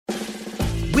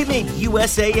We made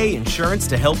USAA insurance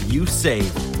to help you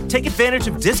save. Take advantage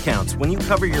of discounts when you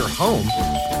cover your home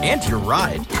and your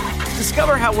ride.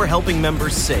 Discover how we're helping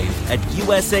members save at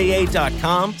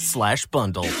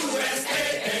USAA.com/bundle.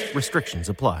 Restrictions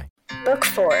apply. Book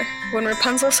 4. When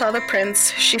Rapunzel saw the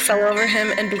prince, she fell over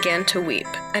him and began to weep,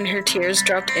 and her tears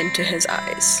dropped into his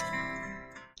eyes.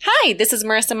 Hi, this is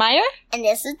Marissa Meyer. And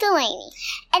this is Delaney.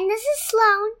 And this is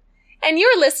Sloan. And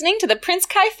you're listening to the Prince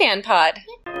Kai Fan Pod.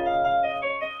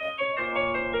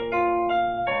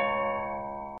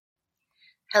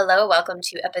 Hello, welcome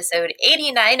to episode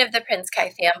 89 of the Prince Kai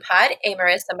Fan Pod, a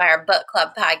Marissa Meyer Book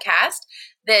Club podcast.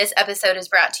 This episode is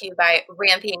brought to you by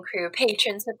Rampion Crew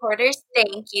patron supporters.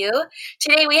 Thank you.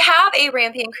 Today we have a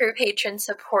Rampion Crew patron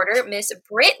supporter, Miss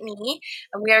Brittany,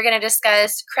 and we are going to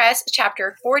discuss Cress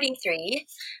chapter 43.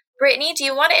 Brittany, do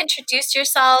you want to introduce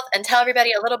yourself and tell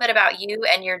everybody a little bit about you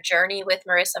and your journey with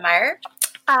Marissa Meyer?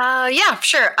 Yeah,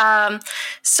 sure.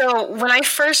 So when I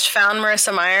first found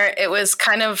Marissa Meyer, it was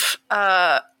kind of,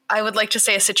 I would like to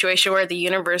say a situation where the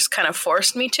universe kind of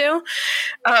forced me to.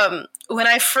 When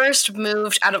I first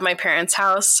moved out of my parents'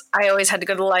 house, I always had to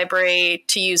go to the library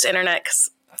to use internet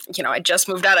because, I just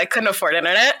moved out. I couldn't afford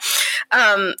internet.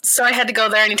 So I had to go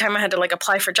there anytime I had to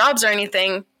apply for jobs or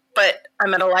anything, but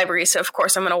I'm at a library. So of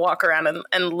course I'm going to walk around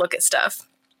and look at stuff.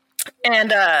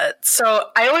 And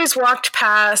so I always walked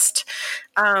past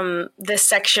this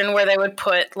section where they would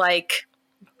put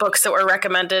books that were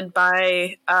recommended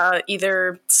by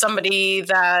either somebody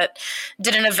that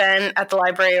did an event at the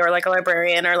library or a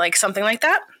librarian or something like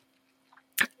that.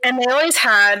 And they always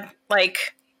had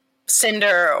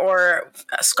Cinder or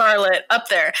Scarlet up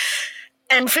there.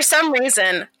 And for some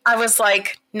reason, I was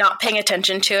not paying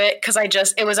attention to it because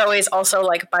it was always also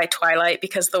by Twilight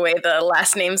because the way the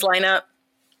last names line up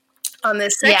on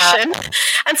this section. Yeah.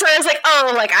 And so I was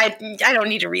I don't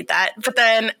need to read that. But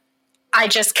then I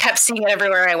just kept seeing it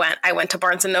everywhere I went. I went to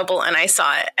Barnes & Noble and I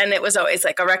saw it. And it was always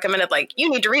a recommended, you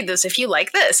need to read this if you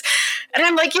like this. And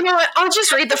I'm you know what? I'll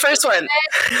just read the first one.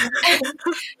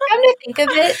 Come to think of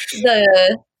it,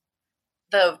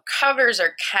 the covers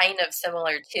are kind of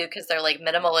similar too because they're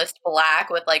minimalist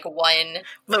black with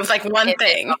one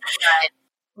thing.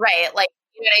 Right.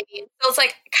 You know what I mean? So it's I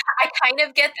kind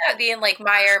of get that being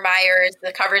Myers,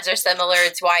 the covers are similar.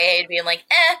 It's YA being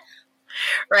eh.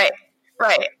 Right.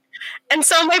 And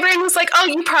so my brain was oh,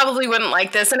 you probably wouldn't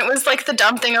like this. And it was the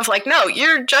dumb thing of no,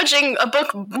 you're judging a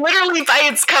book literally by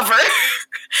its cover.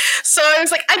 So I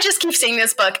was I just keep seeing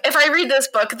this book. If I read this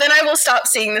book, then I will stop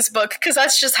seeing this book because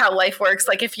that's just how life works.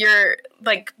 If you're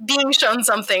being shown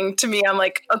something to me, I'm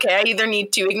okay, I either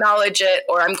need to acknowledge it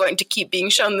or I'm going to keep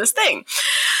being shown this thing.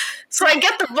 So I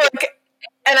get the book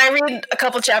and I read a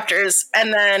couple chapters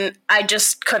and then I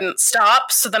just couldn't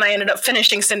stop. So then I ended up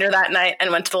finishing Cinder that night and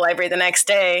went to the library the next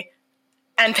day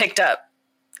and picked up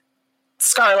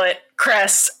Scarlet,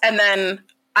 Cress, and then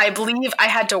I believe I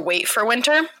had to wait for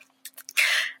Winter.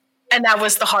 And that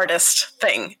was the hardest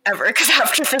thing ever because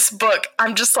after this book,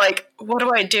 I'm just what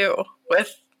do I do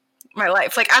with my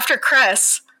life? After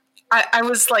Cress, I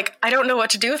was I don't know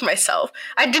what to do with myself.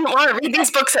 I didn't want to read these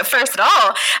books at first at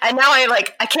all. And now I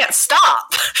can't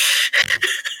stop.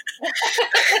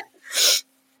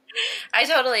 I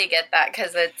totally get that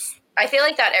because I feel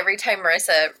that every time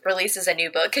Marissa releases a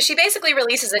new book, because she basically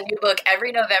releases a new book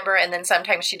every November and then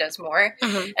sometimes she does more.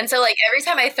 Mm-hmm. And so every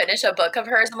time I finish a book of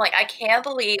hers, I'm I can't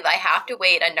believe I have to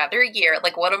wait another year.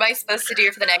 What am I supposed to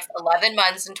do for the next 11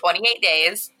 months and 28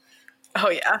 days? Oh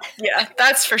yeah,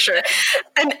 that's for sure.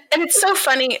 And it's so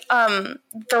funny,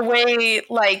 the way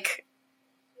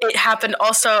it happened.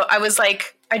 Also, I was I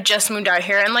just moved out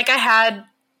here, and I had,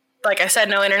 I said,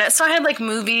 no internet, so I had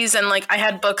movies and I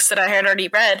had books that I had already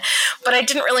read, but I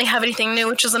didn't really have anything new,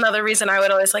 which is another reason I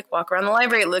would always walk around the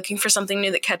library looking for something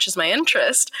new that catches my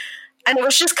interest. And it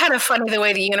was just kind of funny the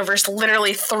way the universe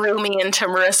literally threw me into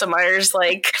Marissa Meyer's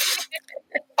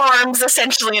arms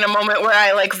essentially in a moment where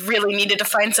I really needed to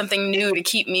find something new to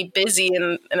keep me busy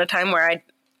in a time where I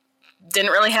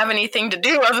didn't really have anything to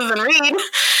do other than read.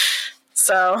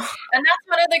 So, and that's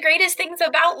one of the greatest things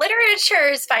about literature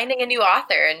is finding a new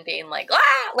author and being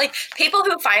people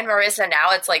who find Marissa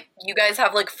now, it's you guys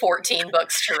have 14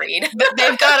 books to read.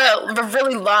 They've got a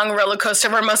really long roller coaster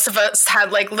where most of us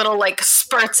had little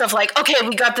spurts of okay,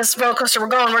 we got this roller coaster, we're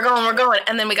going,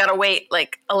 and then we gotta wait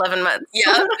 11 months.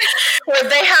 Yeah, where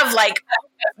they have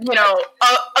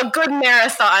a good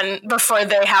marathon before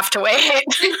they have to wait.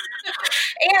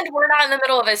 And we're not in the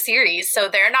middle of a series, so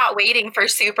they're not waiting for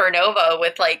Supernova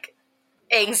with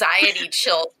anxiety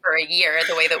chills for a year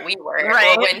the way that we were,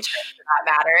 right? Or Winter, for that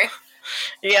matter.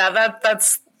 Yeah,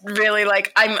 really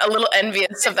like, I'm a little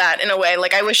envious of that in a way.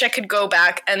 Like, I wish I could go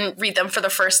back and read them for the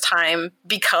first time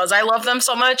because I love them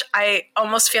so much. I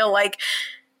almost feel like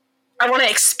I want to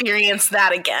experience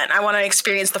that again. I want to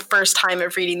experience the first time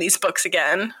of reading these books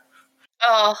again.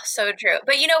 Oh, so true.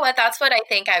 But you know what? That's what I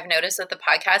think I've noticed with the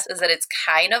podcast is that it's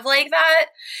kind of like that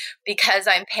because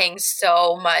I'm paying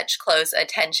so much close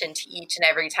attention to each and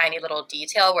every tiny little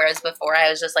detail. Whereas before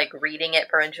I was just like reading it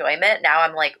for enjoyment. Now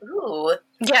I'm like, ooh,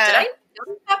 Yeah. did I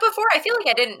notice that before? I feel like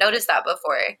I didn't notice that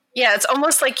before. Yeah, it's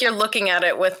almost like you're looking at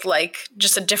it with like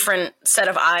just a different set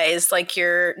of eyes. Like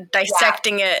you're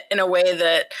dissecting it in a way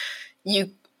that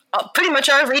you pretty much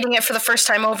are reading it for the first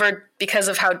time over because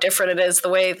of how different it is, the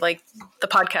way like the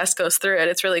podcast goes through it.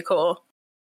 It's really cool.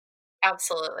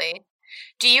 Absolutely.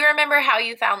 Do you remember how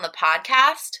you found the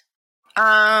podcast?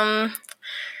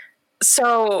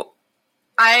 So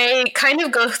I kind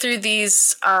of go through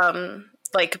these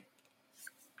like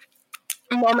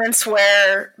moments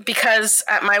where, because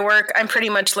at my work I'm pretty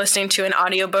much listening to an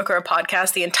audiobook or a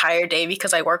podcast the entire day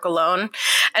because I work alone,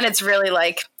 and it's really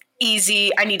like easy.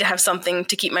 I need to have something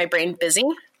to keep my brain busy.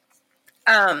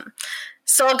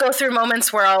 So I'll go through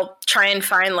moments where I'll try and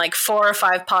find like 4 or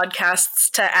 5 podcasts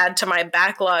to add to my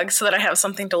backlog so that I have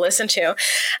something to listen to.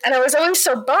 And I was always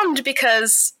so bummed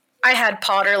because I had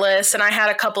Potterless and I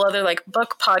had a couple other like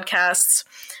book podcasts,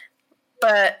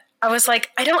 but I was like,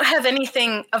 I don't have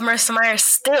anything of Marissa Meyer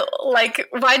still. Like,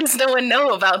 why does no one know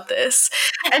about this?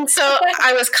 And so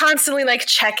I was constantly like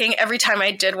checking every time I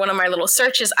did one of my little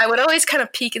searches. I would always kind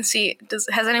of peek and see,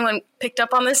 has anyone picked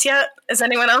up on this yet? Is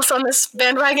anyone else on this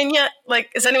bandwagon yet?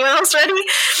 Like, is anyone else ready?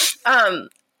 And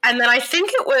then I think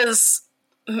it was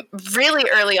really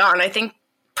early on. I think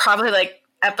probably like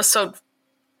episode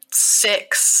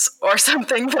 6 or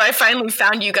something that I finally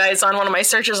found you guys on one of my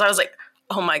searches. I was like,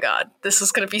 oh my God, this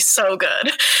is going to be so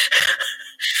good.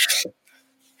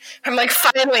 I'm like,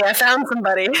 finally, I found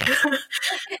somebody.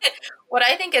 What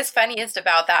I think is funniest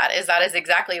about that is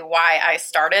exactly why I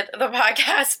started the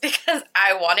podcast, because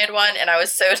I wanted one and I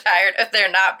was so tired of there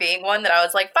not being one that I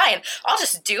was like, fine, I'll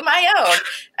just do my own.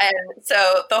 And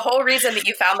so the whole reason that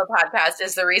you found the podcast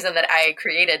is the reason that I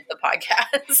created the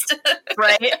podcast.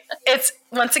 Right? It's,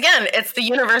 once again, it's the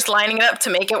universe lining it up to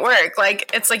make it work.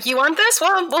 Like, it's like, you want this?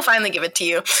 Well, we'll finally give it to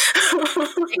you. Exactly.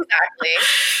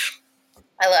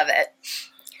 I love it.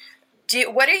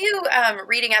 What are you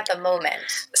reading at the moment?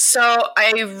 So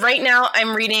right now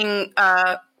I'm reading,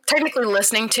 technically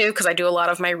listening to, because I do a lot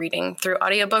of my reading through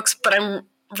audiobooks, but I'm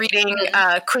reading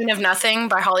Queen of Nothing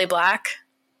by Holly Black.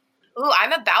 Ooh,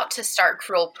 I'm about to start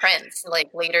Cruel Prince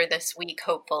like later this week,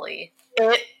 hopefully.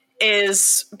 It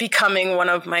is becoming one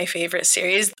of my favorite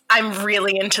series. I'm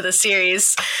really into the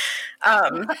series. So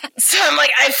I'm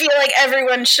like, I feel like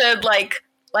everyone should like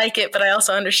it, but I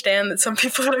also understand that some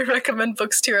people that I recommend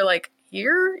books to are like,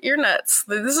 you're nuts.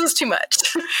 This is too much.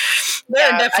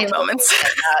 There are definitely moments.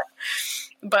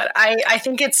 But I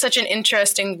think it's such an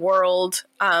interesting world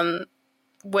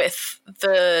with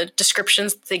the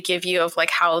descriptions they give you of like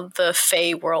how the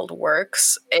Fae world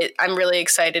works. I'm really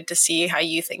excited to see how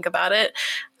you think about it.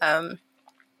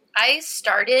 I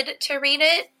started to read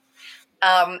it,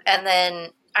 and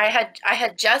then I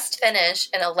had just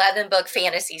finished an 11-book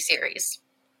fantasy series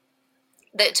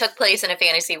that took place in a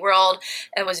fantasy world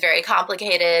and was very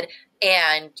complicated.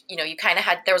 And, you know, you kind of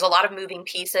there was a lot of moving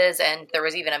pieces, and there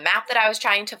was even a map that I was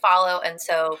trying to follow. And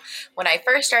so when I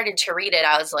first started to read it,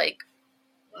 I was like,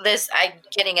 I'm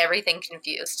getting everything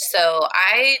confused. So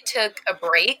I took a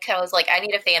break. I was like, I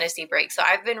need a fantasy break. So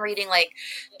I've been reading like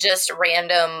just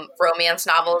random romance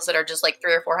novels that are just like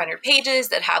 300 or 400 pages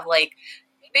that have like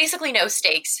basically no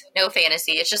stakes, no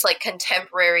fantasy. It's just like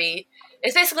contemporary.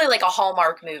 It's basically like a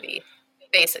Hallmark movie,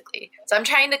 basically. So I'm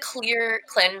trying to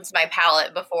cleanse my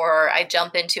palate before I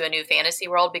jump into a new fantasy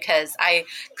world, because I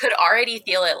could already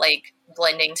feel it like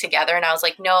blending together. And I was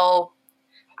like, no,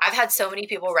 I've had so many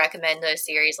people recommend this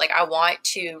series. Like, I want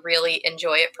to really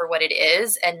enjoy it for what it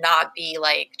is and not be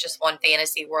like just one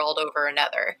fantasy world over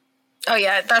another. Oh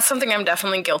yeah, that's something I'm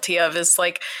definitely guilty of, is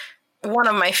like one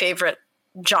of my favorite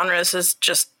genres is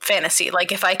just fantasy.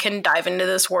 Like, if I can dive into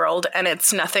this world and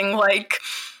it's nothing like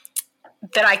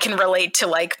that I can relate to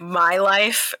like my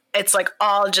life, it's like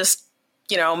all just,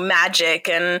 you know, magic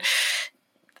and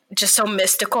just so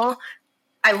mystical.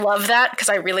 I love that because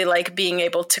I really like being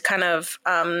able to kind of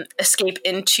escape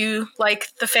into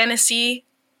like the fantasy.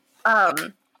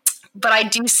 But I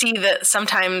do see that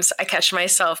sometimes I catch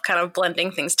myself kind of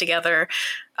blending things together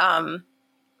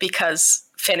because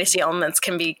fantasy elements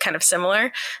can be kind of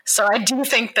similar. So I do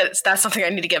think that that's something I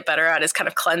need to get better at, is kind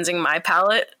of cleansing my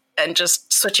palette and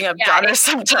just switching up genres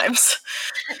sometimes.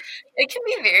 it can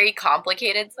be very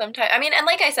complicated sometimes. I mean, and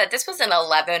like I said, this was an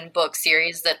 11-book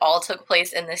series that all took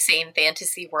place in the same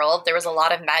fantasy world. There was a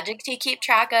lot of magic to keep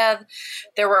track of.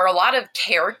 There were a lot of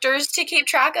characters to keep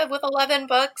track of with 11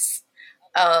 books.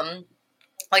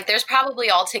 Like, there's probably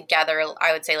altogether,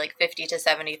 I would say, like 50 to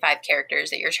 75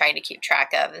 characters that you're trying to keep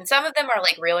track of. And some of them are,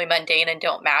 like, really mundane and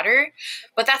don't matter.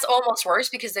 But that's almost worse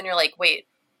because then you're like, wait,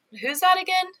 who's that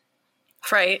again?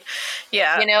 Right.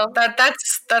 Yeah. You know?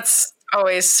 That's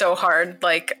always so hard.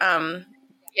 Like,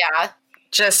 yeah.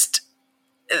 Just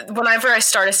whenever I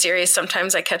start a series,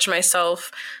 sometimes I catch myself,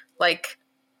 like,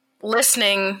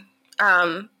 listening,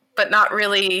 but not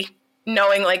really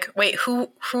knowing, like, wait,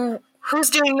 who's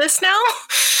doing this now?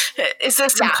 Is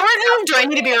this important? Do I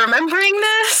need to be remembering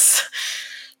this?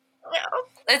 Yeah,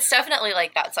 it's definitely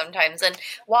like that sometimes. And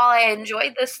while I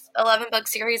enjoyed this 11-book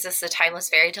series, this is the Timeless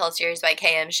Fairy Tale series by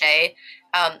K.M. Shea,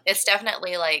 it's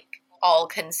definitely, like,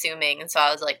 all-consuming. And so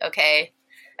I was like, okay.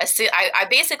 I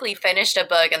basically finished a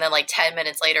book and then, like, 10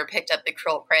 minutes later picked up The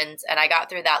Cruel Prince, and I got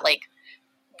through that, like,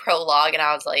 prologue, and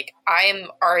I was like, I'm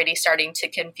already starting to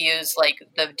confuse, like,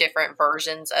 the different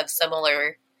versions of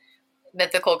similar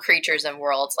mythical creatures and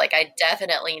worlds. Like, I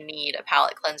definitely need a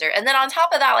palate cleanser. And then on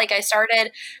top of that, like, I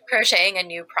started crocheting a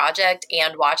new project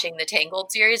and watching the Tangled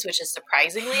series, which is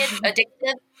surprisingly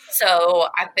addictive. So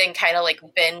I've been kind of, like,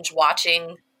 binge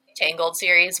watching Tangled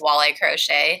series while I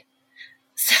crochet.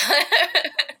 So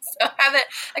I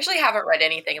haven't read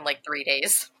anything in, like, 3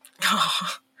 days.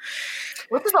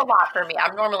 Which is a lot for me.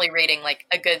 I'm normally reading, like,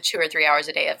 a good 2 or 3 hours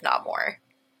a day, if not more.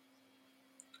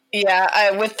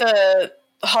 Yeah, with the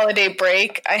holiday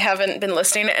break, I haven't been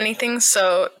listening to anything,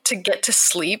 so to get to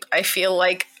sleep, I feel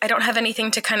like I don't have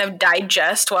anything to kind of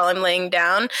digest while I'm laying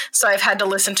down, so I've had to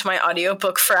listen to my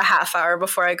audiobook for a half hour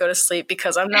before I go to sleep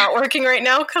because I'm not working right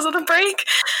now because of the break.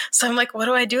 So I'm like, what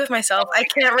do I do with myself? I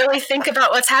can't really think about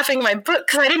what's happening in my book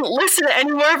because I didn't listen to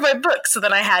any more of my book, so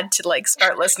then I had to, like,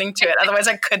 start listening to it, otherwise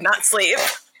I could not sleep.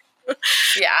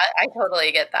 Yeah, I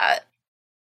totally get that.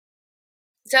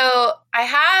 So I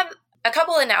have a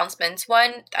couple announcements.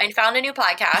 One, I found a new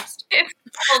podcast. It's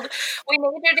called We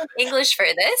Majored in English for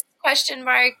This, ?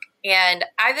 And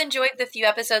I've enjoyed the few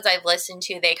episodes I've listened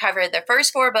to. They cover the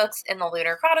first 4 books in the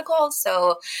Lunar Chronicles,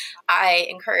 so I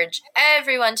encourage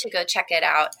everyone to go check it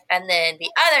out. And then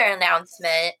the other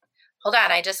announcement, hold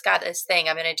on, I just got this thing.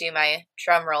 I'm going to do my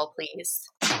drum roll, please.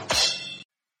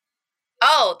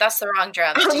 Oh, that's the wrong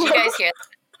drum. Did you guys hear that?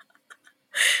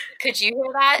 Could you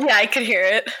hear that? Yeah, I could hear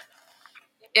it.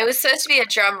 It was supposed to be a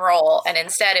drum roll, and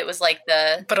instead it was like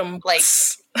the play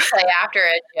after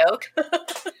a joke. I'm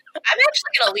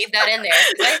actually going to leave that in there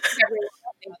because I think everyone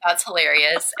thinks that's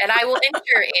hilarious, and I will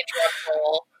enter a drum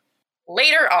roll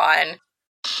later on.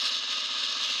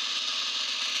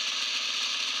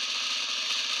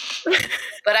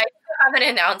 But I have an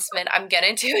announcement. I'm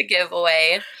going to do a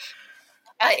giveaway.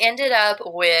 I ended up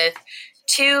with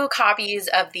 2 copies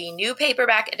of the new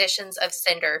paperback editions of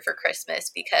Cinder for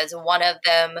Christmas because one of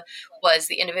them was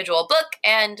the individual book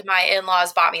and my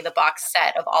in-laws bought me the box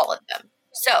set of all of them.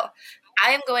 So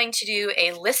I am going to do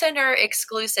a listener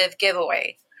exclusive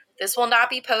giveaway. This will not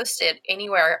be posted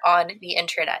anywhere on the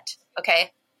internet,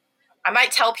 okay? I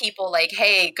might tell people like,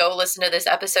 hey, go listen to this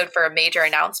episode for a major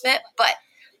announcement, but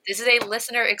this is a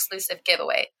listener exclusive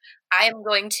giveaway. I am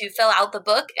going to fill out the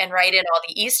book and write in all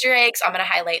the Easter eggs. I'm going to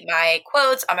highlight my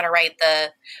quotes. I'm going to write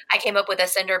I came up with a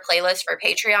Cinder playlist for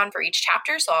Patreon for each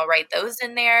chapter, so I'll write those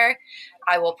in there.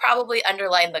 I will probably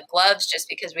underline the gloves just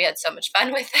because we had so much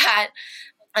fun with that.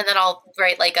 And then I'll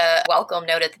write like a welcome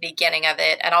note at the beginning of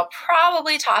it. And I'll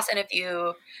probably toss in a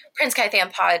few Prince Kai Fan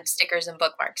Pod stickers and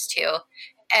bookmarks too.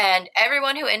 And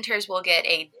everyone who enters will get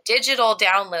a digital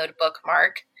download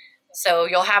bookmark. So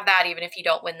you'll have that even if you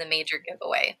don't win the major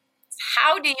giveaway.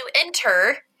 How do you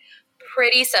enter?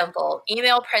 Pretty simple.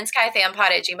 Email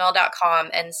princekaifanpod@gmail.com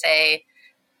and say,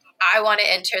 I want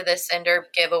to enter the Cinder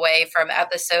giveaway from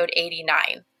episode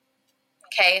 89.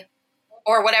 Okay?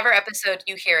 Or whatever episode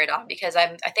you hear it on, because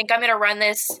I think I'm going to run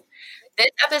this.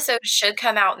 This episode should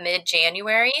come out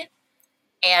mid-January,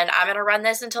 and I'm going to run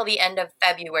this until the end of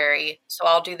February. So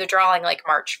I'll do the drawing like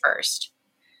March 1st.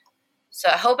 So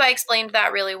I hope I explained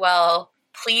that really well.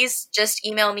 Please just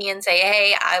email me and say,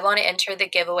 hey, I want to enter the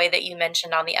giveaway that you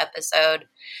mentioned on the episode.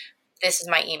 This is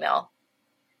my email.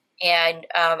 And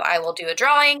I will do a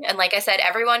drawing. And like I said,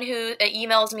 everyone who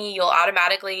emails me, you'll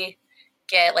automatically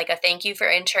get like a thank you for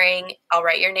entering. I'll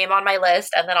write your name on my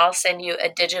list, and then I'll send you a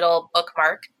digital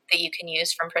bookmark that you can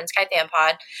use from Prince Kai Fan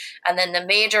Pod. And then the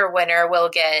major winner will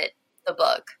get the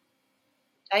book.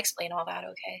 Did I explain all that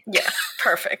okay? Yeah,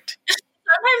 perfect.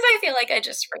 Sometimes I feel like I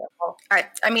just ramble. All right.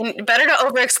 I mean, better to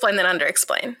over-explain than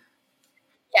under-explain.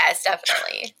 Yes,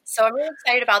 definitely. So I'm really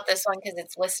excited about this one because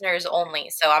it's listeners only.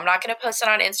 So I'm not going to post it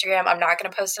on Instagram. I'm not going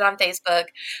to post it on Facebook.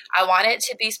 I want it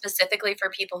to be specifically for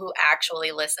people who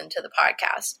actually listen to the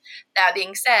podcast. That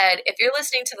being said, if you're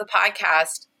listening to the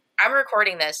podcast, I'm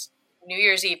recording this New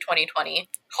Year's Eve 2020.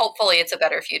 Hopefully it's a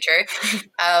better future.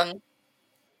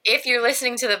 If you're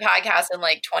listening to the podcast in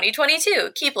like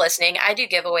 2022, keep listening. I do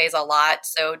giveaways a lot,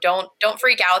 so don't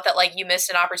freak out that like you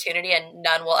missed an opportunity and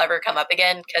none will ever come up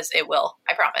again, because it will.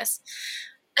 I promise.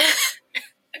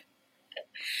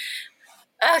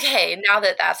 Okay, now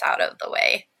that that's out of the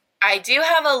way, I do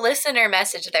have a listener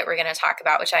message that we're going to talk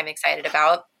about, which I'm excited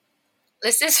about.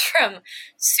 This is from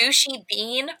Sushi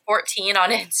Bean 14 on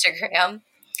Instagram.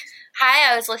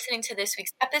 Hi, I was listening to this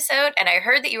week's episode, and I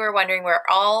heard that you were wondering where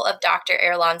all of Dr.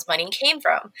 Erlon's money came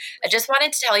from. I just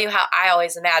wanted to tell you how I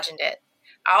always imagined it.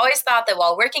 I always thought that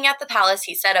while working at the palace,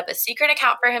 he set up a secret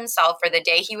account for himself for the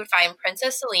day he would find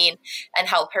Princess Celine and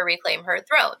help her reclaim her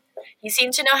throne. He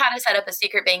seemed to know how to set up a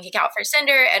secret bank account for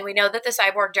Cinder, and we know that the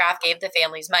cyborg draft gave the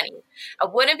family's money. I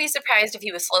wouldn't be surprised if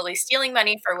he was slowly stealing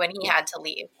money for when he had to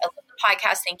leave. I love the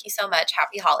podcast. Thank you so much.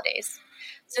 Happy holidays.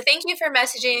 So thank you for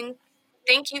messaging.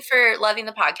 Thank you for loving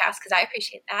the podcast, because I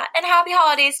appreciate that. And happy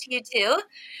holidays to you too.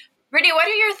 Brittany, what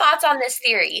are your thoughts on this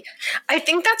theory? I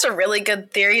think that's a really good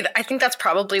theory. I think that's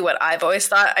probably what I've always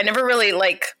thought. I never really,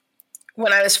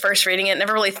 when I was first reading it,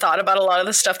 never really thought about a lot of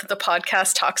the stuff that the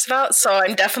podcast talks about. So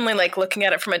I'm definitely looking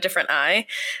at it from a different eye.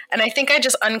 And I think I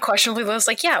just unquestionably was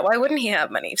like, yeah, why wouldn't he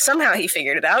have money? Somehow he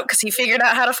figured it out, because he figured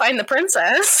out how to find the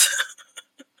princess.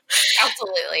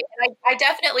 Absolutely. And I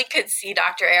definitely could see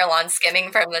Dr. Erlon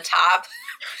skimming from the top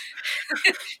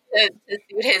to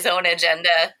suit his own agenda.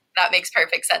 That makes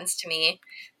perfect sense to me.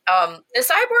 The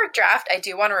cyborg draft, I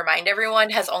do want to remind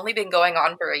everyone, has only been going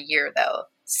on for a year, though.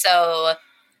 So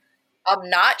I'm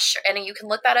not sure. And you can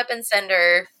look that up in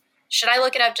Cinder. Should I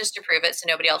look it up just to prove it so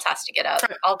nobody else has to get up?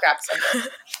 I'll grab Cinder.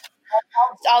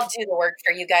 I'll do the work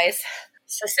for you guys.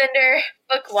 So Cinder,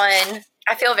 book 1.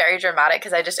 I feel very dramatic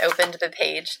because I just opened the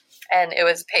page and it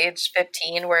was page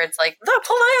 15 where it's like, the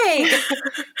plague!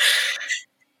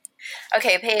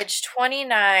 Okay, page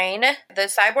 29. The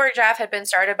cyborg draft had been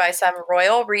started by some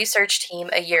royal research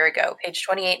team a year ago. Page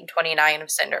 28 and 29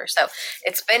 of Cinder. So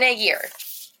it's been a year.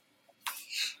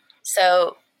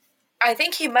 So I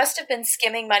think he must have been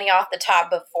skimming money off the top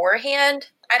beforehand.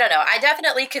 I don't know. I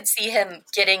definitely could see him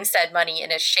getting said money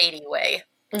in a shady way.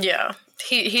 Yeah,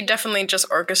 he definitely just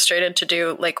orchestrated to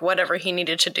do whatever he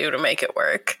needed to do to make it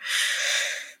work.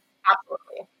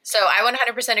 Absolutely. So I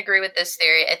 100% agree with this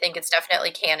theory. I think it's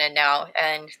definitely canon now.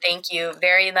 And thank you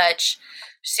very much,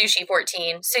 Sushi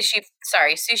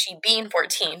Bean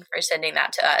 14 for sending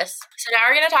that to us. So now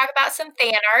we're going to talk about some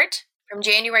fan art from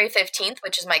January 15th,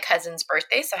 which is my cousin's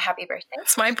birthday. So happy birthday.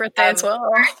 It's my birthday as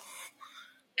well.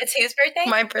 It's whose birthday?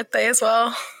 My birthday as well.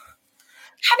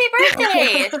 Happy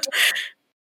birthday!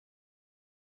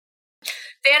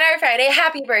 Fan Art Friday,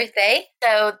 happy birthday.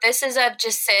 So this is of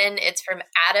Jasin. It's from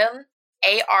Adam,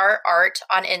 AR Art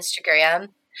on Instagram.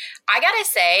 I gotta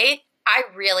say, I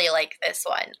really like this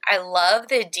one. I love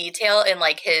the detail in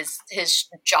his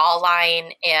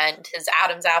jawline and his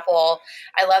Adam's apple.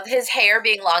 I love his hair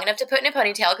being long enough to put in a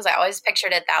ponytail, because I always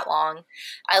pictured it that long.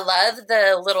 I love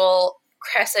the little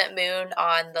crescent moon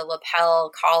on the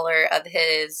lapel collar of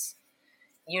his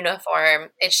uniform.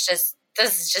 This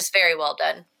is just very well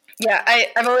done. Yeah,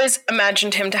 I've always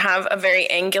imagined him to have a very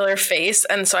angular face,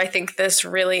 and so I think this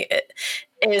really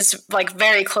is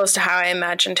very close to how I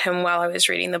imagined him while I was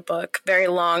reading the book. Very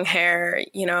long hair,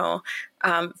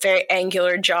 very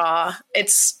angular jaw.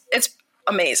 It's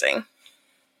amazing.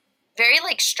 Very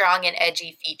strong and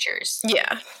edgy features.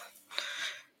 Yeah.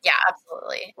 Yeah,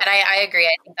 absolutely. And I agree.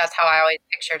 I think that's how I always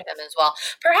pictured him as well.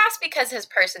 Perhaps because his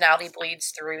personality bleeds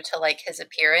through to his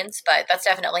appearance, but that's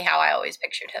definitely how I always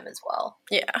pictured him as well.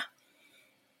 Yeah.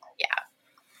 Yeah.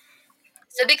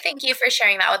 So big thank you for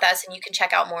sharing that with us, and you can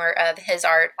check out more of his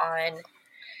art on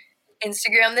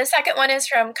Instagram. The second one is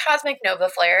from Cosmic Nova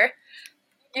Flare.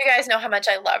 You guys know how much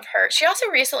I love her. She also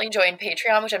recently joined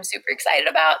Patreon, which I'm super excited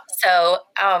about. So,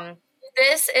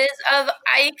 this is of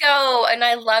Aiko, and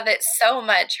I love it so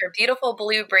much. Her beautiful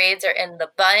blue braids are in the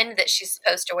bun that she's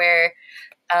supposed to wear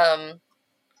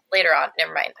later on.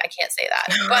 Never mind. I can't say that.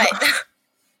 But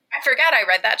I forgot I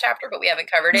read that chapter, but we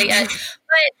haven't covered it yet.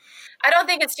 But I don't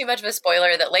think it's too much of a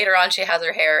spoiler that later on she has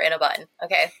her hair in a bun.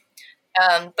 Okay.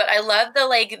 But I love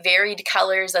the varied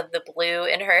colors of the blue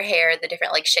in her hair, the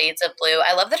different shades of blue.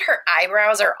 I love that her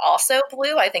eyebrows are also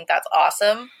blue. I think that's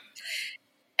awesome.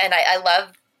 And I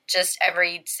love just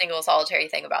every single solitary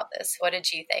thing about this. What did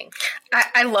you think?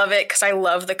 I love it because I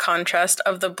love the contrast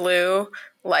of the blue,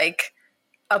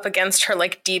 up against her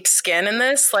like deep skin in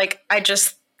this. Like, I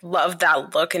just love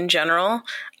that look in general.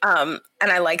 And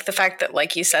I like the fact that,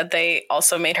 like you said, they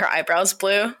also made her eyebrows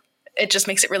blue. It just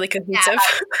makes it really cohesive. Yeah,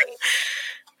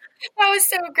 that was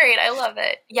so great. I love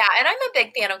it. Yeah, and I'm a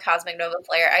big fan of Cosmic Nova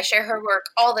Flare. I share her work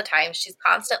all the time. She's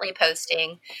constantly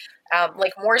posting,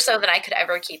 like more so than I could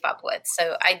ever keep up with.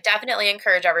 So I definitely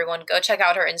encourage everyone, go check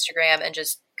out her Instagram and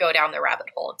just go down the rabbit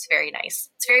hole. It's very nice.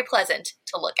 It's very pleasant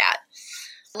to look at.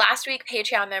 Last week,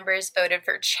 Patreon members voted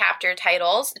for chapter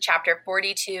titles. Chapter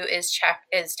 42 is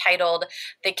titled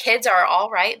The Kids Are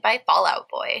All Right by Fall Out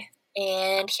Boy.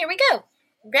 And here we go.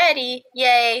 Ready.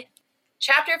 Yay.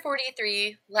 Chapter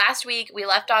 43. Last week, we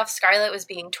left off Scarlet was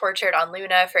being tortured on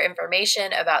Luna for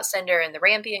information about Cinder and the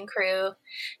Rampion crew.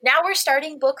 Now we're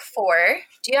starting book 4.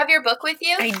 Do you have your book with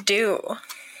you? I do.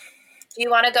 Do you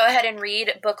want to go ahead and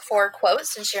read book 4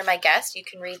 quotes? Since you're my guest, you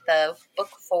can read the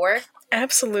book 4.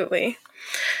 Absolutely.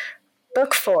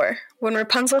 Book 4. When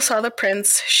Rapunzel saw the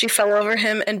prince, she fell over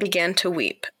him and began to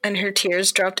weep, and her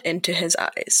tears dropped into his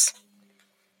eyes.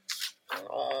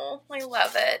 Oh, I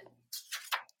love it.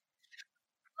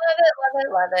 Love it, love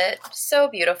it, love it. So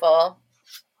beautiful.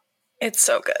 It's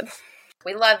so good.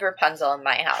 We love Rapunzel in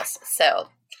my house. So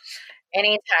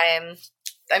anytime,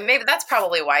 and maybe that's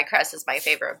probably why Cress is my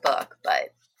favorite book, but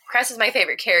Cress is my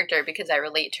favorite character because I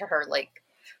relate to her like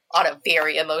on a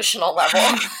very emotional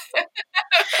level.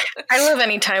 I love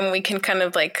any time we can kind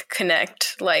of like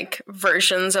connect like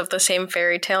versions of the same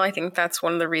fairy tale. I think that's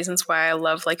one of the reasons why I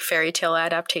love like fairy tale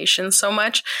adaptations so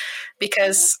much,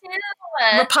 because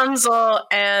Rapunzel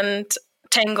and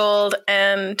Tangled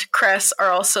and Cress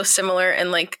are also similar in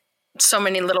like so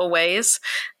many little ways.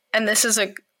 And this is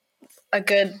a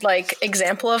good like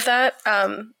example of that,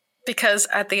 because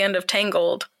at the end of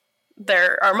Tangled,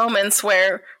 there are moments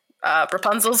where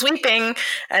Rapunzel's weeping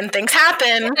and things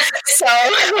happen. So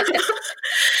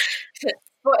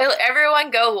well, everyone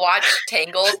go watch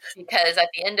Tangled, because at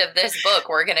the end of this book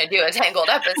we're going to do a Tangled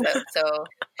episode. So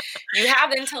you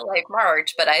have until like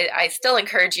March, but I still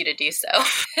encourage you to do so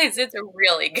because it's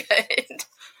really good.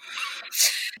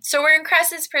 So we're in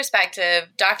Cress's perspective.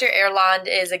 Dr. Erland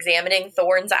is examining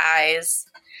Thorn's eyes.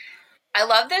 I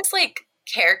love this like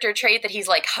character trait that he's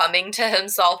like humming to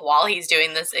himself while he's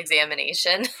doing this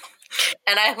examination.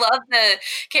 And I love the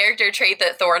character trait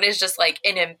that Thorn is just like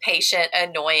an impatient,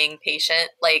 annoying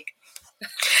patient. Like,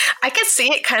 I could see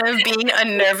it kind of being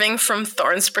unnerving from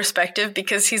Thorn's perspective,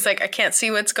 because he's like, I can't see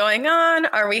what's going on.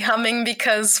 Are we humming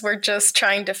because we're just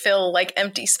trying to fill like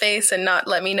empty space and not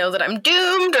let me know that I'm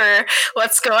doomed, or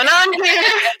what's going on here?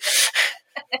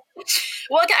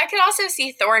 Well, I could also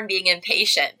see Thorn being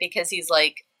impatient because he's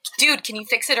like, dude, can you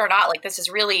fix it or not? Like, this is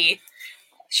really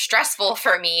stressful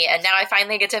for me, and now I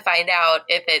finally get to find out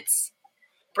if it's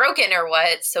broken or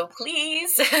what, so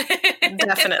please.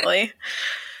 Definitely.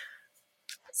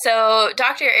 So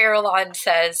Dr. Erland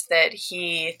says that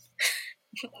he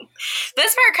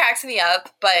this part cracks me up,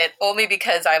 but only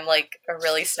because I'm like a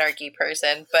really snarky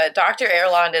person. But Dr.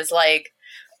 Erland is like,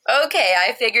 okay,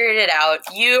 I figured it out.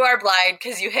 You are blind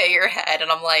because you hit your head.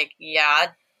 And I'm like, yeah,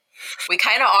 we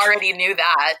kind of already knew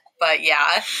that, but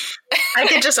yeah. I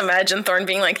could just imagine Thorn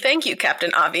being like, thank you,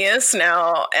 Captain Obvious.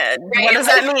 Now, what does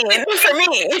that mean for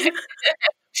me?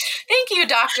 Thank you,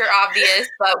 Dr. Obvious,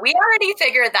 but we already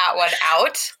figured that one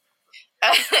out.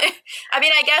 I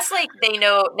mean, I guess like they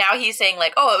know now. He's saying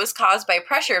like, oh, it was caused by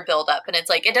pressure buildup, and it's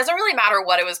like it doesn't really matter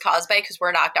what it was caused by because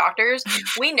we're not doctors.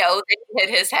 We know that he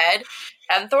hit his head.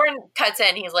 And Thorn cuts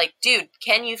in. He's like, dude,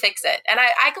 can you fix it? And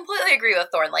I completely agree with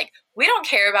Thorn. Like, we don't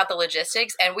care about the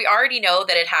logistics, and we already know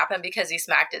that it happened because he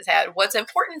smacked his head. What's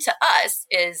important to us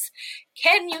is,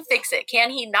 can you fix it? Can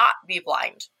he not be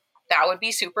blind? That would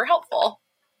be super helpful.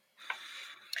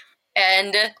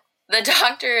 And the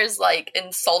doctor is like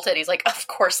insulted. He's like, of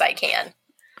course I can.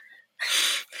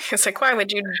 It's like, why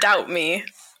would you doubt me?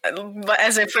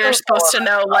 As if we were supposed to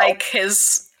know like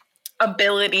his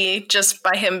ability just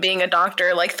by him being a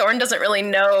doctor. Like, Thorn doesn't really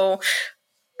know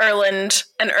Erland,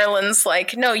 and Erland's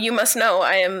like, no, you must know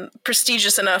I am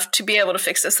prestigious enough to be able to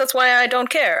fix this. That's why I don't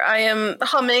care. I am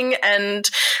humming and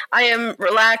I am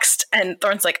relaxed. And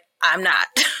Thorn's like, I'm not.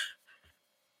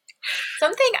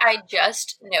 Something I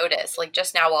just noticed, like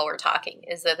just now while we're talking,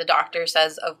 is that the doctor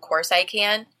says, of course I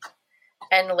can.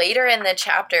 And later in the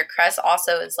chapter, Cress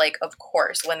also is like, of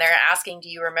course. When they're asking, do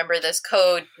you remember this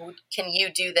code? Can you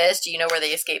do this? Do you know where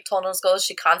the escape tunnels go?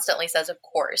 She constantly says, of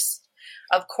course.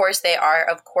 Of course they are.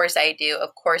 Of course I do.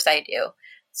 Of course I do.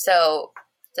 So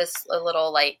this a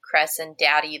little like Cress and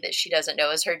Daddy that she doesn't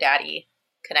know is her daddy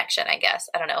connection, I guess.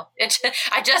 I don't know.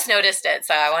 I just noticed it,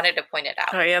 so I wanted to point it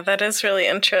out. Oh yeah, that is really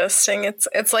interesting.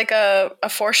 It's like a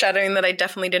foreshadowing that I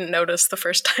definitely didn't notice the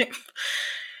first time.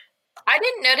 I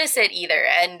didn't notice it either,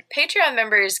 and Patreon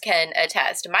members can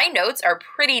attest. My notes are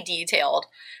pretty detailed,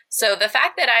 so the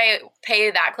fact that I pay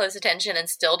that close attention and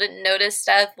still didn't notice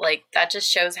stuff, like, that just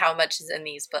shows how much is in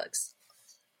these books.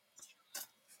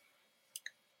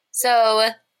 So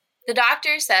the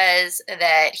doctor says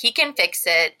that he can fix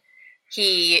it.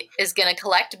 He is going to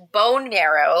collect bone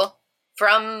marrow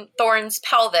from Thorne's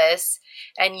pelvis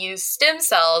and use stem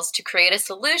cells to create a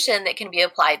solution that can be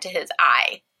applied to his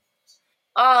eye.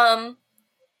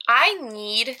 I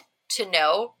need to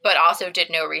know, but also did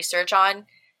no research on,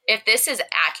 if this is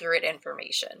accurate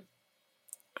information.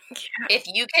 Yeah. If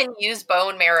you can use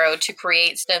bone marrow to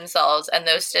create stem cells and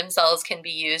those stem cells can be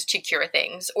used to cure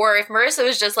things, or if Marissa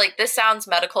was just like, this sounds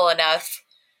medical enough,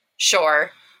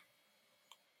 sure.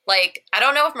 Like, I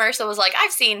don't know if Marissa was like,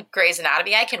 I've seen Grey's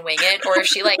Anatomy, I can wing it, or if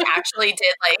she, like, actually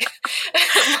did, like,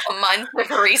 months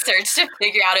of research to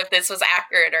figure out if this was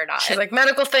accurate or not. She's like,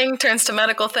 medical thing turns to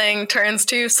medical thing turns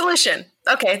to solution.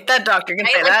 Okay, that doctor can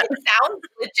say that. It sounds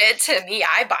legit to me.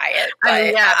 I buy it.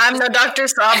 I'm no doctor,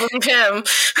 so I'll believe him. I'm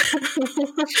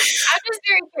just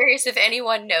very curious if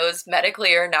anyone knows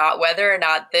medically or not, whether or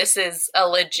not this is a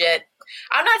legit...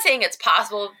 I'm not saying it's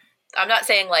possible. I'm not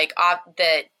saying, like,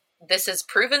 that this is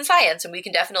proven science and we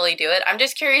can definitely do it. I'm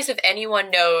just curious if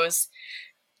anyone knows,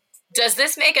 does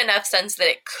this make enough sense that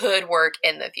it could work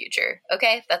in the future?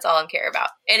 Okay, that's all I care about.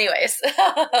 Anyways,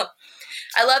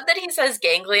 I love that he says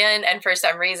ganglion, and for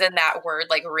some reason that word,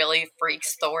 like, really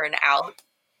freaks Thorne out.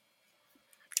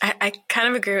 I kind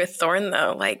of agree with Thorne,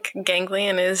 though. Like,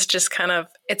 ganglion is just kind of,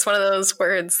 it's one of those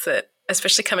words that,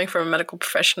 especially coming from a medical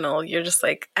professional, you're just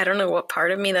like, I don't know what part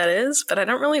of me that is, but I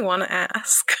don't really want to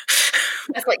ask.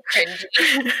 That's, like, cringy.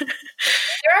 There aren't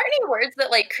any words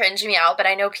that, like, cringe me out, but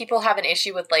I know people have an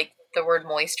issue with, like, the word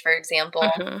moist, for example.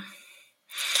 Mm-hmm.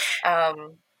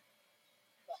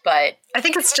 But I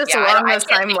think it's just along those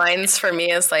timelines for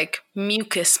me as, like,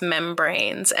 mucous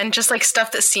membranes and just, like,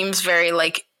 stuff that seems very,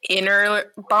 like, inner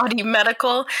body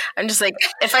medical. I'm just like,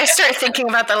 if I start thinking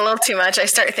about that a little too much, I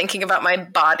start thinking about my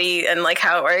body and, like,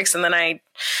 how it works, and then I'm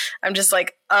just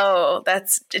like, oh,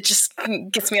 it just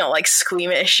gets me all, like,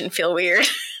 squeamish and feel weird.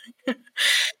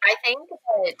 I think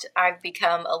that I've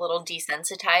become a little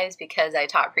desensitized because I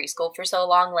taught preschool for so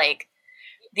long. Like,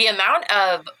 the amount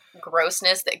of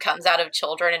grossness that comes out of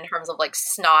children in terms of, like,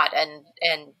 snot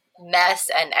and mess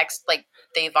and like,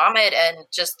 they vomit, and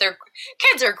just their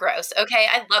kids are gross. Okay,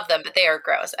 I love them, but they are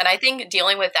gross. And I think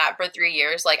dealing with that for 3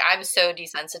 years, like, I'm so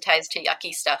desensitized to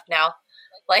yucky stuff now.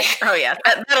 Like, oh yeah,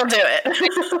 that'll do it.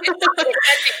 It doesn't gross me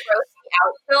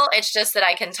out still. It's just that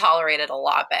I can tolerate it a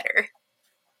lot better.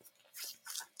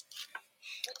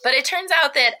 But it turns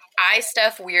out that eye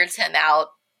stuff weirds him out.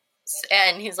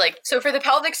 And he's like, so for the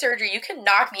pelvic surgery, you can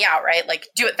knock me out, right? Like,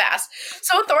 do it fast.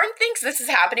 So Thorne thinks this is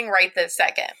happening right this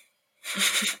second.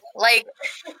 Like,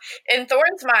 in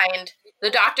Thorne's mind, the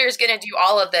doctor is going to do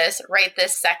all of this right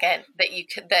this second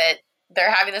that they're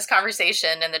having this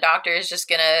conversation, and the doctor is just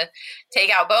going to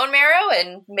take out bone marrow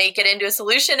and make it into a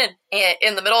solution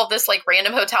in the middle of this, like,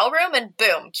 random hotel room, and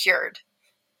boom, cured.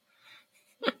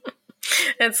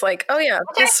 It's like, oh yeah,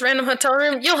 okay, this random hotel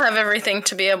room, you'll have everything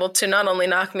to be able to not only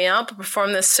knock me out, but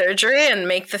perform this surgery and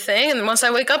make the thing, and once I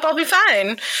wake up, I'll be fine.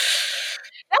 That's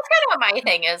kind of what my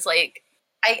thing is. Like,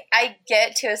 I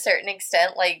get to a certain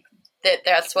extent, like,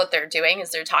 that's what they're doing,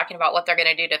 is they're talking about what they're going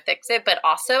to do to fix it, but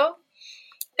also,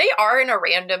 they are in a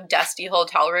random dusty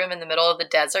hotel room in the middle of the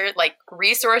desert. Like,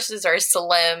 resources are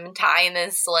slim, time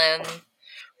is slim.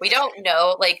 We don't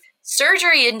know, like,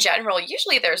 surgery in general,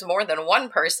 usually there's more than one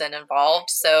person involved,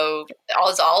 so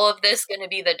is all of this going to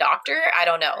be the doctor? I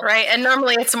don't know. Right, and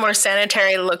normally it's a more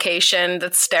sanitary location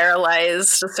that's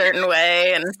sterilized a certain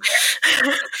way, and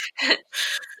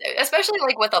especially,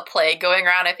 like, with a plague going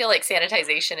around, I feel like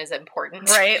sanitization is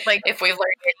important. Right, like, if we've learned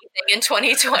anything in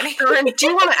 2020. Do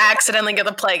you want to accidentally get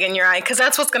the plague in your eye? Because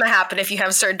that's what's going to happen if you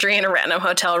have surgery in a random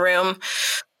hotel room.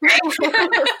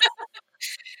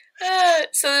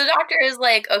 So the doctor is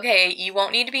like, okay, you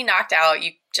won't need to be knocked out.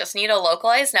 You just need a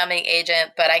localized numbing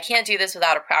agent, but I can't do this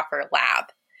without a proper lab.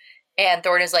 And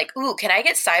Thorne is like, ooh, can I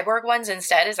get cyborg ones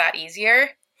instead? Is that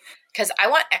easier? Because I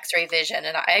want x-ray vision.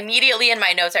 And I immediately in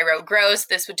my notes, I wrote, gross,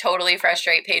 this would totally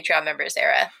frustrate Patreon member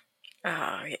Sarah.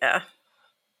 Oh, yeah.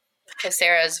 Because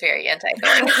Sarah is very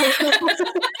anti-Thorne.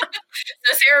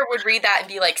 So Sarah would read that and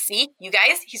be like, see, you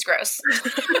guys, he's gross.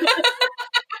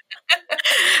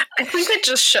 I think it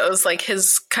just shows like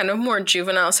his kind of more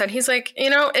juvenile side. He's like,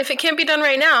 if it can't be done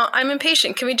right now, I'm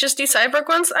impatient. Can we just do cyborg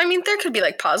ones? I mean, there could be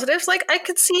like positives. Like I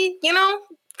could see,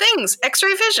 things,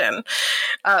 X-ray vision.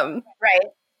 Right.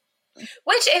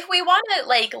 Which, if we want to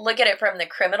like look at it from the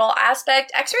criminal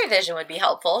aspect, X-ray vision would be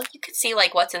helpful. You could see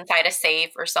like what's inside a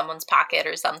safe or someone's pocket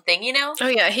or something, Oh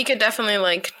yeah, he could definitely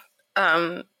like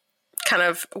kind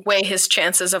of weigh his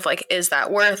chances of like, is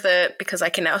that worth it? Because I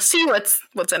can now see what's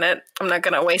in it. I'm not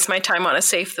going to waste my time on a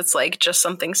safe that's like just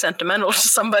something sentimental to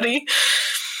somebody.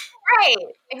 Right.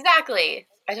 Exactly.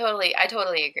 I totally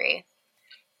agree.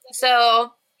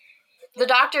 So the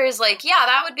doctor is like, yeah,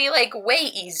 that would be like way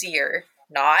easier.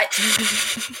 Not.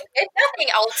 If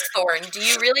nothing else, Thorne, do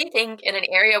you really think in an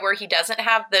area where he doesn't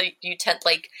have the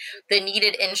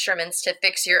needed instruments to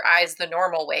fix your eyes the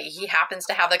normal way, he happens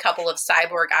to have a couple of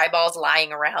cyborg eyeballs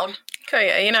lying around? Oh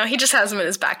yeah, he just has them in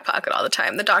his back pocket all the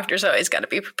time. The doctor's always got to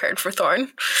be prepared for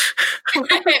Thorne.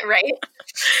 Right?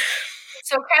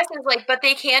 So Cress is like, but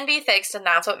they can be fixed and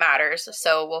that's what matters,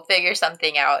 so we'll figure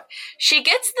something out. She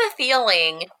gets the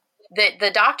feeling that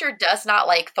the doctor does not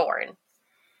like Thorne.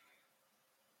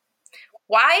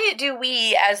 Why do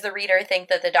we, as the reader, think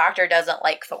that the doctor doesn't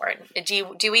like Thorne?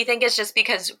 Do we think it's just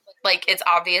because, like, it's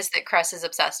obvious that Cress is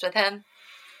obsessed with him?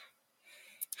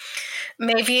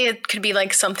 Maybe it could be,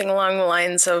 like, something along the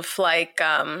lines of, like,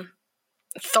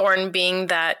 Thorne being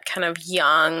that kind of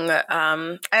young.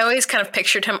 I always kind of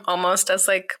pictured him almost as,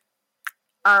 like,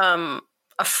 a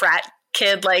frat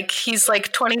kid. Like, he's,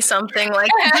 like, 20-something. Like,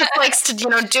 he just likes to,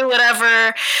 do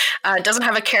whatever. Doesn't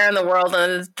have a care in the world.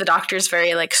 And the doctor's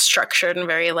very, like, structured and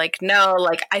very, like, no,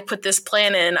 like, I put this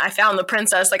plan in. I found the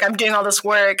princess. Like, I'm doing all this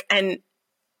work. And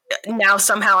now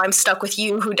somehow I'm stuck with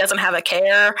you who doesn't have a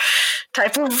care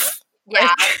type of...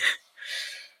 Yeah.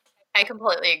 I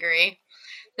completely agree.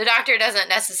 The doctor doesn't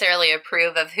necessarily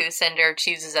approve of who Cinder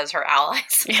chooses as her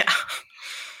allies. Yeah.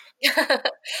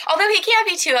 Although he can't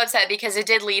be too upset because it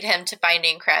did lead him to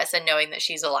finding Cress and knowing that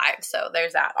she's alive. So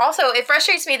there's that. Also, it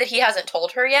frustrates me that he hasn't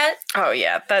told her yet. Oh,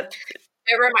 yeah.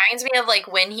 It reminds me of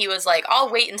like when he was like,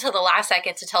 I'll wait until the last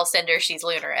second to tell Cinder she's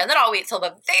Lunar. And then I'll wait till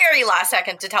the very last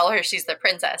second to tell her she's the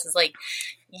princess. It's like,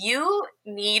 you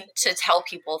need to tell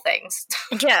people things.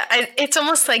 Yeah, it's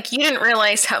almost like you didn't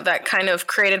realize how that kind of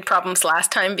created problems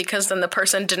last time because then the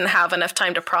person didn't have enough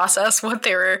time to process what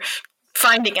they were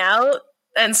finding out.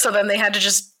 And so then they had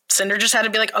to Cinder just had to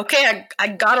be like, okay, I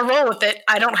gotta roll with it.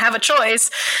 I don't have a choice.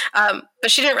 But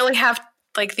she didn't really have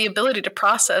like the ability to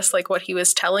process like what he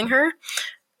was telling her.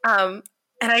 And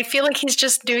I feel like he's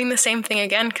just doing the same thing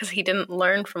again because he didn't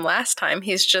learn from last time.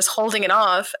 He's just holding it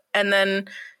off. And then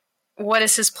what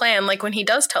is his plan? Like when he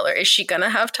does tell her, is she gonna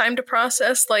have time to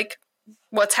process like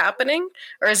what's happening?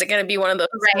 Or is it gonna be one of those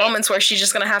moments where she's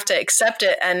just gonna have to accept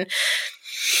it and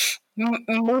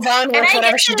move on with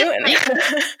whatever she's doing?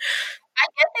 I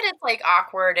get that it's like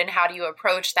awkward and how do you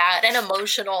approach that and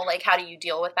emotional, like how do you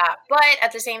deal with that? But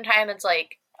at the same time, it's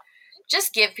like,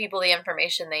 just give people the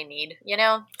information they need,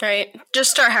 Right. Just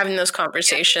start having those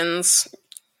conversations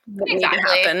that need to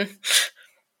happen.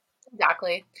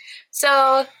 Exactly.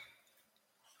 So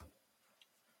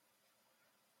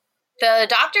the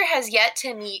doctor has yet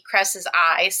to meet Cress's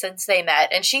eye since they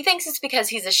met, and she thinks it's because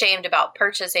he's ashamed about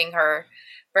purchasing her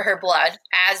for her blood,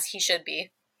 as he should be.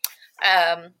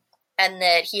 And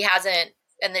that she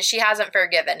hasn't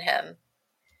forgiven him.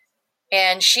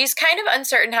 And she's kind of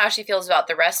uncertain how she feels about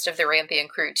the rest of the Rampion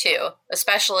crew too,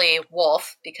 especially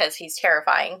Wolf, because he's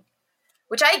terrifying,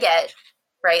 which I get,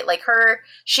 right? Like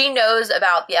she knows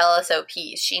about the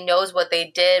LSOPs. She knows what they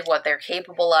did, what they're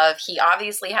capable of. He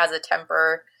obviously has a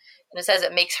temper, and it says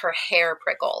it makes her hair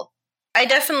prickle. I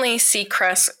definitely see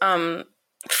Cress,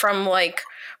 from like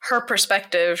her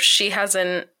perspective. She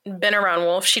hasn't been around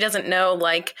Wolf. She doesn't know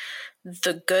like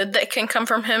the good that can come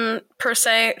from him per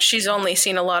se. She's only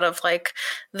seen a lot of like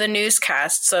the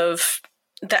newscasts of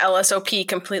the LSOP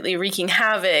completely wreaking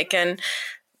havoc and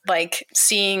like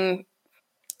seeing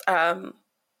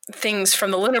things from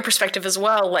the Lunar perspective as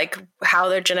well, like how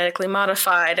they're genetically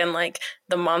modified and like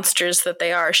the monsters that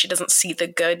they are. She doesn't see the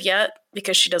good yet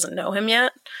because she doesn't know him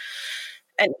yet.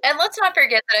 And let's not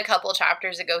forget that a couple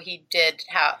chapters ago he did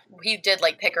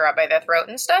like pick her up by the throat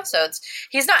and stuff. So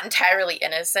he's not entirely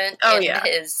innocent in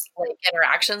his like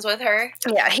interactions with her.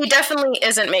 Yeah, he definitely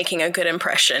isn't making a good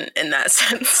impression in that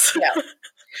sense. Yeah.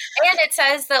 And it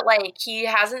says that like he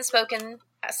hasn't spoken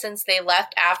since they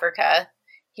left Africa.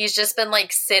 He's just been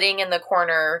like sitting in the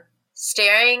corner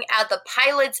staring at the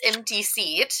pilot's empty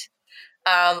seat.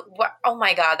 Oh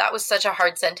my God, that was such a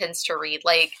hard sentence to read.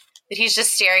 Like, that he's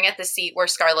just staring at the seat where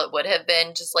Scarlet would have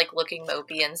been, just like looking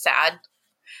mopey and sad.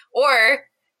 Or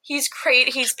he's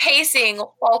pacing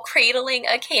while cradling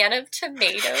a can of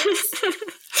tomatoes.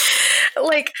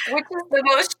 Like, which is the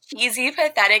most cheesy,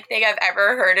 pathetic thing I've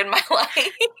ever heard in my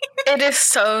life. It is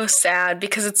so sad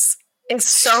because it's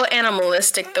so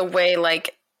animalistic the way,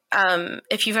 like,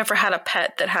 if you've ever had a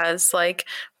pet that has, like,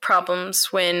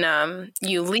 problems when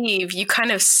you leave, you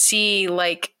kind of see,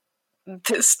 like,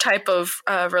 this type of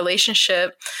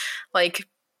relationship. Like,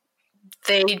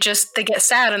 they get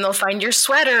sad and they'll find your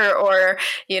sweater, or,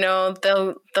 you know,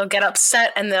 they'll get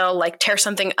upset and they'll, like, tear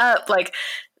something up. Like,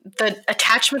 the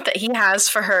attachment that he has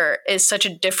for her is such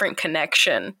a different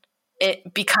connection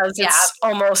because it's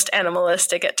almost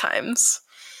animalistic at times.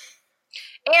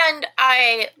 And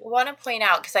I want to point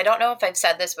out, because I don't know if I've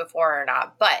said this before or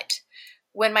not, but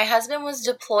when my husband was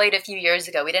deployed a few years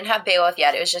ago, we didn't have Beowulf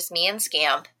yet. It was just me and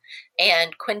Scamp.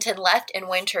 And Quentin left in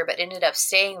winter, but ended up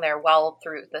staying there well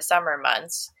through the summer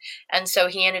months. And so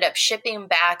he ended up shipping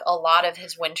back a lot of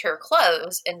his winter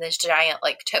clothes in this giant,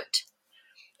 like, tote.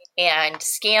 And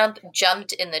Scamp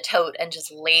jumped in the tote and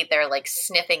just laid there, like,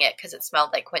 sniffing it because it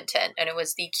smelled like Quentin. And it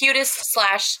was the cutest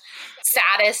 /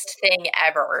 saddest thing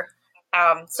ever.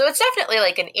 So it's definitely,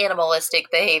 like, an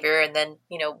animalistic behavior. And then,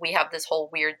 you know, we have this whole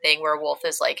weird thing where Wolf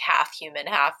is, like, half human,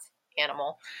 half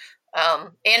animal.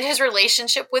 And his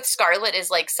relationship with Scarlet is,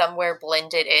 like, somewhere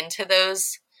blended into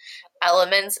those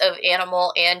elements of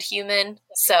animal and human.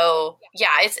 So,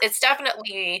 yeah, it's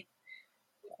definitely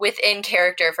within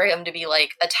character for him to be,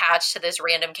 like, attached to this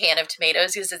random can of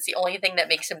tomatoes because it's the only thing that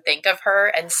makes him think of her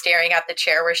and staring at the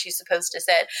chair where she's supposed to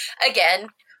sit. Again,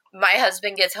 my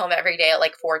husband gets home every day at,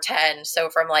 like, 4:10. So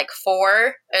from, like,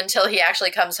 4 until he actually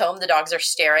comes home, the dogs are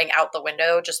staring out the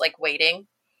window, just, like, waiting.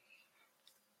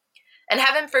 And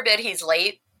heaven forbid he's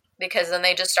late, because then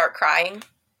they just start crying.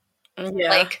 Yeah.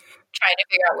 Like, trying to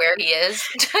figure out where he is.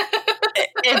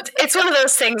 It's one of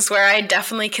those things where I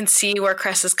definitely can see where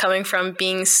Cress is coming from,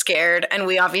 being scared. And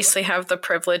we obviously have the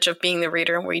privilege of being the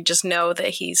reader, and we just know that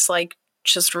he's, like,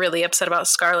 just really upset about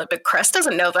Scarlet. But Cress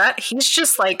doesn't know that. He's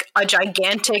just, like, a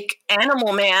gigantic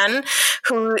animal man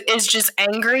who is just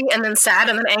angry and then sad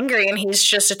and then angry, and he's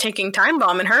just a ticking time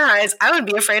bomb in her eyes. I would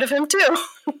be afraid of him too.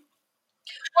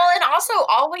 Well, and also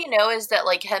all we know is that,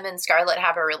 like, him and Scarlet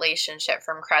have a relationship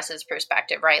from Cress's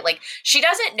perspective, right? Like, she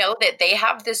doesn't know that they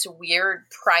have this weird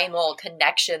primal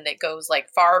connection that goes, like,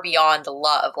 far beyond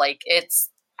love. Like, it's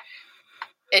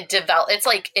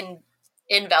like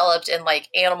enveloped in, like,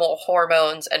 animal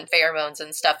hormones and pheromones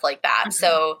and stuff like that. Mm-hmm.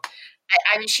 So,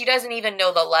 I mean, she doesn't even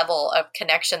know the level of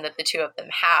connection that the two of them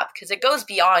have, because it goes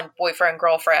beyond boyfriend,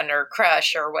 girlfriend, or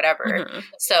crush or whatever. Mm-hmm.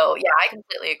 So, yeah, I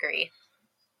completely agree.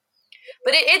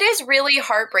 But it is really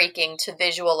heartbreaking to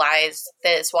visualize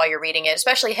this while you're reading it,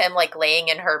 especially him, like, laying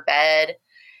in her bed.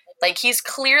 Like, he's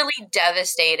clearly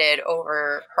devastated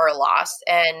over her loss.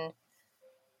 And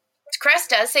Cress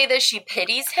does say that she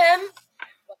pities him,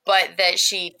 but that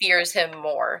she fears him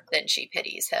more than she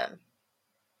pities him.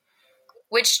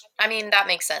 Which, I mean, that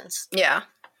makes sense. Yeah.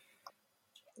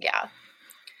 Yeah.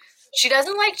 She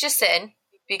doesn't like Jacin.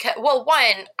 Because, well,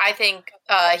 one, I think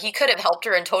he could have helped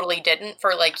her and totally didn't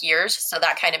for, like, years, so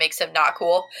that kind of makes him not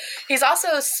cool. He's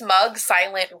also smug,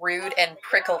 silent, rude, and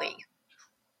prickly.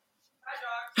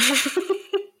 I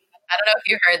don't know if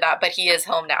you heard that, but he is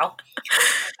home now.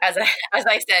 As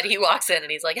I said, he walks in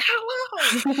and he's like,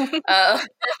 hello!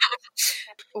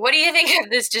 What do you think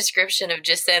of this description of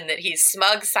Jacin, that he's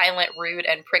smug, silent, rude,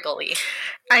 and prickly?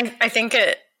 I think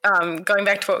it, going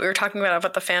back to what we were talking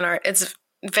about the fan art, it's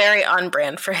very on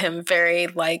brand for him, very,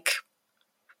 like,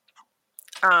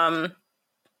 kind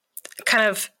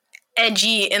of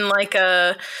edgy in, like,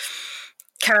 a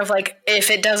kind of, like,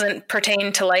 if it doesn't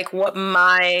pertain to, like, what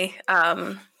my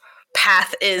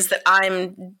path is that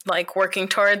I'm, like, working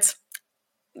towards,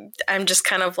 I'm just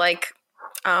kind of, like,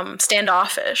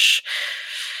 standoffish.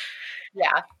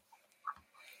 Yeah.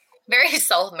 Very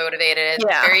self-motivated.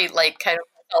 Yeah. Very, like, kind of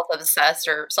self-obsessed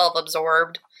or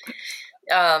self-absorbed.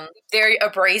 Very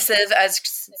abrasive, as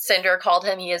Cinder called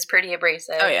him. He is pretty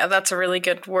abrasive. Oh yeah, that's a really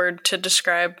good word to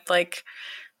describe, like,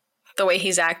 the way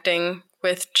he's acting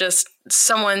with just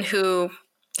someone who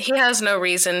he has no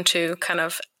reason to kind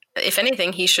of, if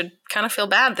anything, he should kind of feel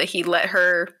bad that he let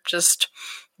her just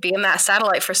be in that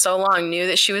satellite for so long, knew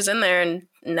that she was in there and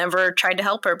never tried to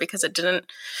help her because it didn't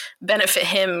benefit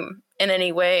him in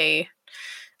any way.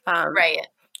 Right.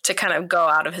 To kind of go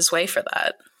out of his way for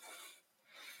that.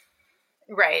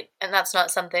 Right, and that's not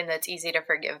something that's easy to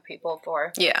forgive people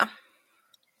for. Yeah.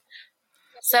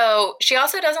 So she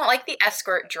also doesn't like the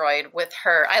escort droid with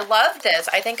her. I love this.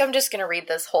 I think I'm just going to read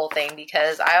this whole thing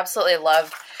because I absolutely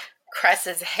love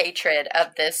Cress's hatred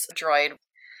of this droid.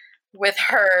 with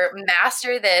her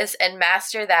master this and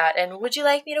master that, and would you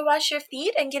like me to wash your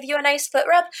feet and give you a nice foot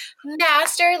rub?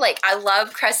 Master, like, I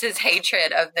love Cress's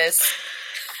hatred of this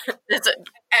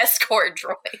escort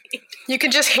droid. You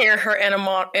could just hear her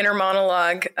inner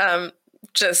monologue,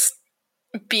 just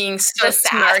being so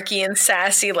snarky and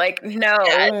sassy, like, no,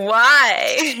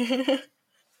 why?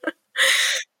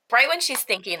 Right when she's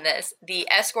thinking this, the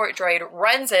escort droid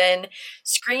runs in,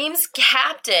 screams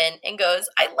captain, and goes,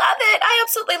 I love it. I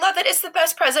absolutely love it. It's the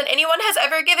best present anyone has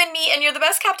ever given me, and you're the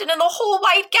best captain in the whole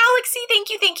wide galaxy. Thank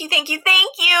you, thank you, thank you,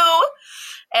 thank you.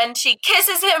 And she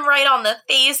kisses him right on the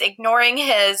face, ignoring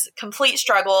his complete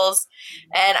struggles.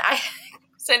 And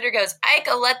Cinder goes,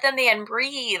 Aiko, let the man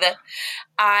breathe.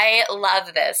 I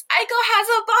love this. Aiko has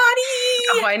a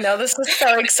body. Oh, I know. This is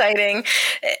so exciting.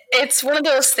 It's one of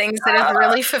those things that is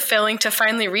really fulfilling to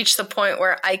finally reach the point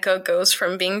where Aiko goes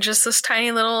from being just this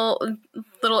tiny little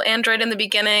android in the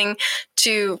beginning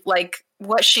to, like,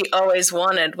 what she always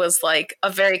wanted was, like,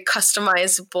 a very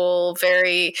customizable,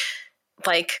 very,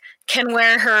 like, can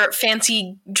wear her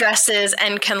fancy dresses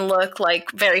and can look, like,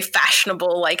 very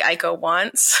fashionable like Aiko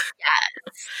wants. Yes.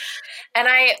 And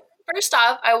first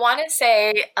off, I want to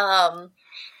say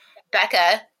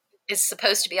Becca is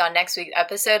supposed to be on next week's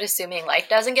episode, assuming life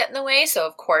doesn't get in the way. So,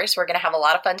 of course, we're going to have a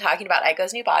lot of fun talking about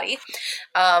Aiko's new body.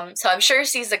 So I'm sure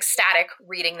she's ecstatic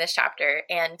reading this chapter.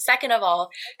 And second of all,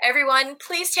 everyone,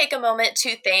 please take a moment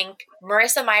to thank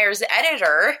Marissa Meyer's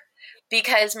editor,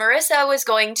 because Marissa was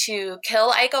going to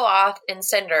kill Aiko off in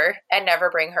Cinder and never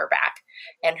bring her back.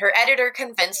 And her editor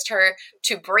convinced her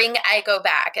to bring Aiko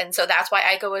back. And so that's why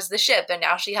Aiko was the ship. And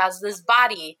now she has this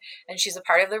body. And she's a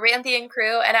part of the Rampion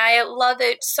crew. And I love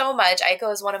it so much.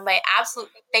 Aiko is one of my absolute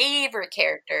favorite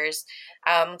characters.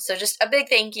 So just a big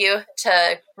thank you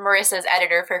to Marissa's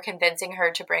editor for convincing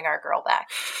her to bring our girl back.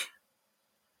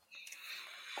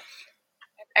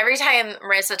 Every time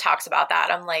Marissa talks about that,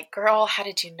 I'm like, girl, how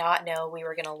did you not know we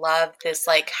were going to love this,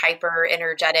 like, hyper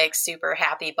energetic, super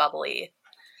happy, bubbly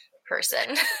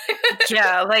person?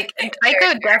 Yeah, like,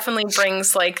 Aiko definitely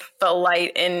brings, like, the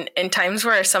light in times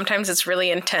where sometimes it's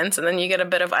really intense, and then you get a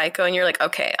bit of Aiko and you're like,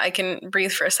 okay, I can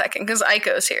breathe for a second because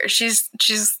Aiko's here. She's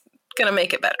going to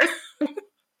make it better.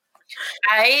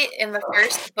 I, in the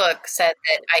first book, said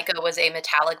that Aiko was a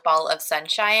metallic ball of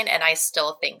sunshine, and I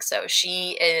still think so.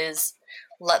 She is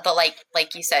the light,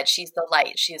 like you said, she's the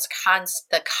light. She's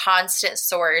the constant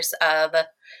source of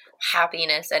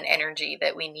happiness and energy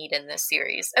that we need in this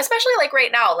series. Especially, like,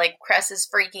 right now, like, Cress is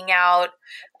freaking out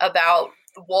about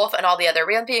Wolf and all the other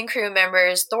Rampion crew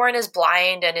members. Thorn is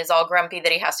blind and is all grumpy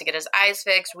that he has to get his eyes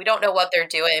fixed. We don't know what they're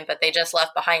doing, but they just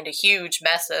left behind a huge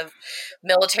mess of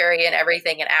military and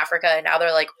everything in Africa, and now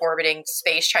they're, like, orbiting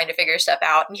space trying to figure stuff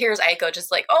out. And here's Aiko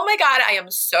just like, oh my god, I am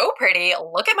so pretty.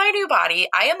 Look at my new body.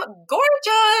 I am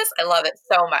gorgeous. I love it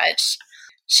so much.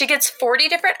 She gets 40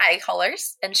 different eye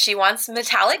colors, and she wants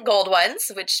metallic gold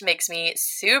ones, which makes me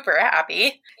super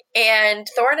happy. And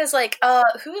Thorn is like,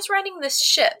 who's running this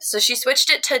ship? So she switched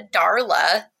it to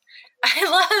Darla.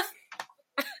 I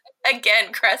love,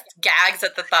 again, Cress gags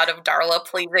at the thought of Darla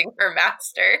pleasing her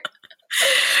master.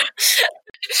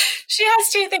 She has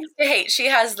two things to hate. She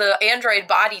has the android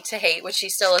body to hate, which she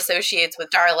still associates with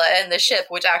Darla, and the ship,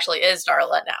 which actually is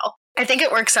Darla now. I think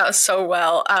it works out so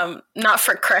well, not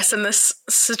for Cress in this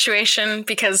situation,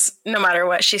 because no matter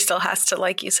what, she still has to,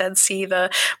 like you said, see the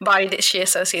body that she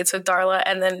associates with Darla,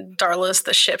 and then Darla's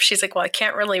the ship. She's like, well, I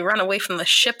can't really run away from the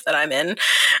ship that I'm in.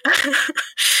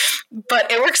 But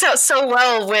it works out so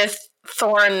well with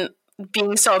Thorn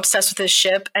being so obsessed with his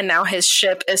ship, and now his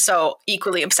ship is so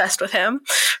equally obsessed with him.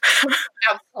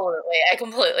 Absolutely. I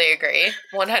completely agree.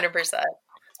 100%.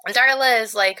 Darla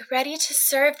is like, ready to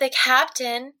serve the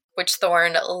captain, which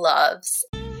Thorn loves.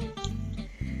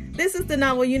 This is the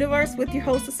Novel Universe with your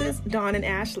hostesses, Dawn and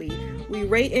Ashley. We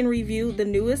rate and review the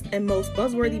newest and most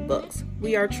buzzworthy books.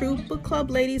 We are true book club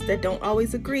ladies that don't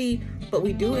always agree, but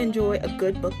we do enjoy a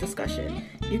good book discussion.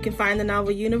 You can find the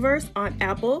Novel Universe on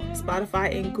Apple,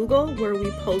 Spotify, and Google, where we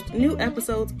post new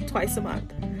episodes twice a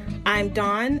month. I'm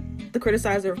Dawn, the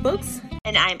criticizer of books.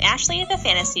 And I'm Ashley, the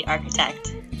fantasy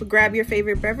architect. So grab your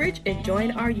favorite beverage and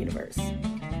join our universe.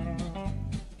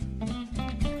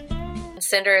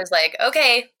 Cinder is like,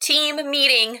 okay, team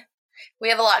meeting. We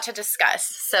have a lot to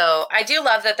discuss. So I do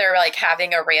love that they're, like,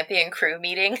 having a Rampion crew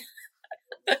meeting.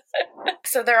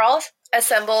 So they're all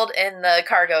assembled in the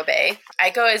cargo bay.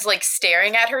 Aiko is, like,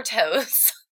 staring at her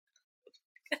toes.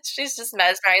 She's just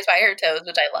mesmerized by her toes,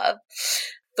 which I love.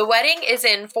 The wedding is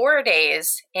in 4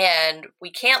 days, and we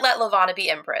can't let Levana be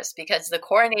empress because the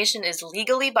coronation is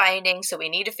legally binding, so we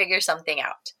need to figure something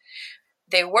out.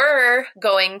 they were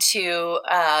going to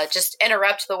just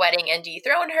interrupt the wedding and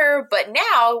dethrone her, but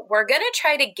now we're going to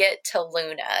try to get to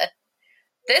Luna.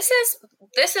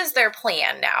 This is their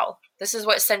plan now. This is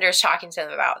what Cinder's talking to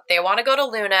them about. They want to go to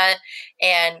Luna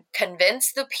and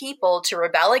convince the people to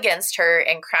rebel against her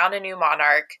and crown a new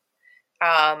monarch.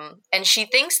 And she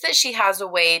thinks that she has a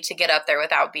way to get up there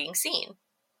without being seen.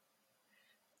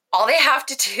 All they have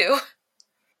to do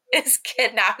is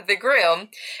kidnap the groom.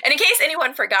 And in case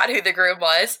anyone forgot who the groom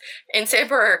was, it's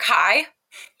Emperor Kai.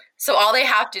 So all they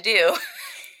have to do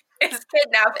is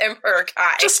kidnap Emperor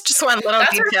Kai. Just one little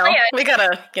detail. We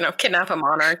gotta, kidnap a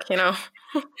monarch,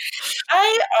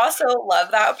 I also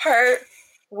love that part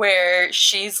where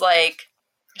she's like,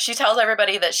 she tells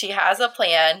everybody that she has a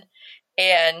plan,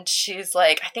 and she's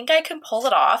like, I think I can pull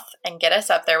it off and get us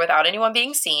up there without anyone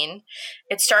being seen.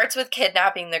 It starts with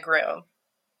kidnapping the groom,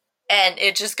 and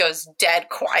it just goes dead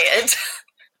quiet.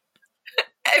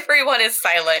 Everyone is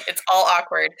silent. It's all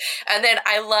awkward. And then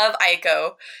I love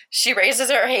Aiko. She raises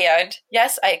her hand.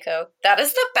 Yes, Aiko. That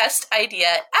is the best idea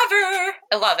ever.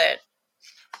 I love it.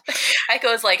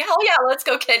 Aiko is like, hell yeah, let's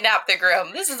go kidnap the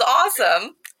groom. This is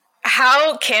awesome.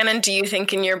 How canon do you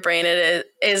think in your brain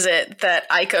is it that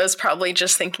Aiko's probably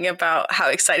just thinking about how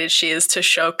excited she is to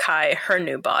show Kai her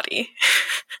new body?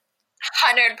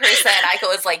 100%.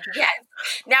 Aiko is like, yes.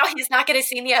 Now he's not going to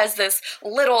see me as this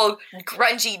little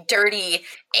grungy, dirty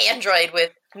android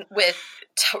with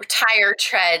tire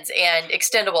treads and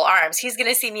extendable arms. He's going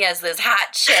to see me as this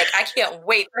hot chick. I can't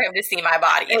wait for him to see my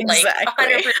body. Exactly.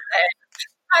 Like 100%.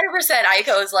 100%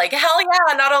 Aiko is like, hell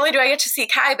yeah, not only do I get to see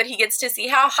Kai, but he gets to see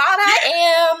how hot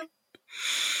I am.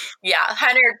 Yeah,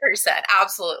 100%.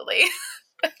 Absolutely.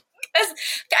 Because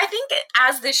I think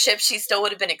as this ship, she still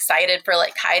would have been excited for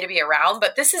like Kai to be around,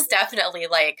 but this is definitely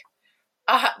like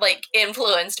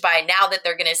influenced by now that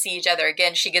they're going to see each other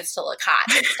again, she gets to look hot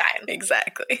this time.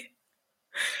 Exactly.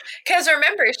 Because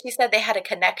remember, she said they had a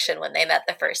connection when they met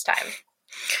the first time.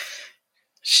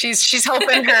 She's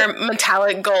hoping her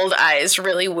metallic gold eyes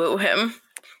really woo him.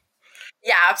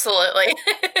 Yeah, absolutely.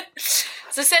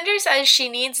 So Cinder says she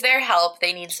needs their help.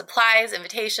 They need supplies,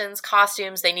 invitations,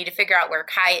 costumes. They need to figure out where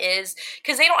Kai is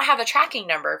because they don't have a tracking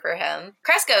number for him.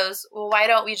 Cress goes, well, why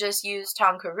don't we just use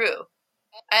Tonkuru?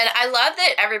 And I love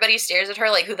that everybody stares at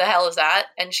her like, who the hell is that?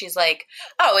 And she's like,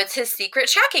 oh, it's his secret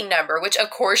tracking number, which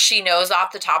of course she knows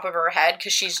off the top of her head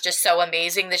because she's just so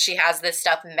amazing that she has this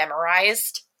stuff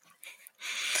memorized.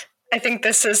 I think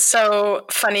this is so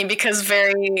funny because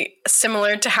very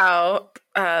similar to how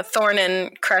Thorne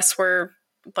and Cress were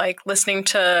like listening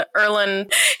to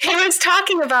Erlen. He was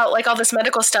talking about like all this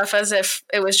medical stuff as if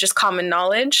it was just common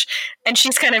knowledge. And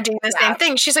she's kind of doing the same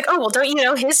thing. She's like, oh, well, don't you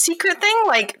know his secret thing?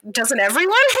 Like, doesn't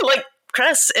everyone? Like,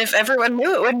 Cress, if everyone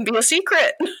knew, it wouldn't be a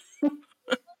secret.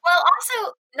 Well,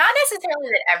 also, not necessarily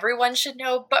that everyone should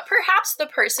know, but perhaps the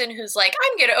person who's like,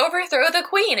 I'm going to overthrow the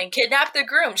queen and kidnap the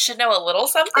groom should know a little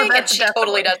something, and she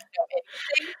totally doesn't know anything.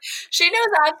 She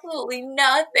knows absolutely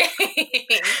nothing.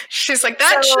 She's like,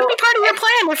 that should be part of your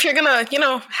plan if you're going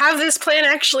to, have this plan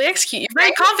actually execute. You're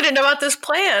very confident about this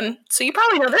plan, so you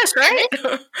probably know this, right?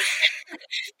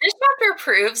 This chapter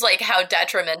proves, like, how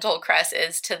detrimental Cress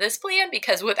is to this plan,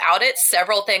 because without it,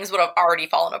 several things would have already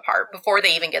fallen apart before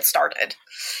they even get started.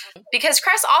 Because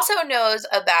Cress also knows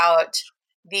about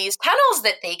these tunnels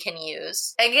that they can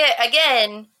use.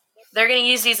 Again, they're going to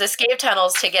use these escape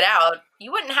tunnels to get out.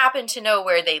 You wouldn't happen to know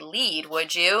where they lead,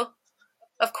 would you?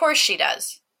 Of course she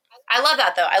does. I love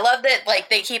that, though. I love that, like,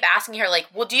 they keep asking her, like,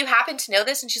 well, do you happen to know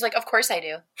this? And she's like, of course I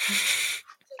do.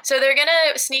 So they're going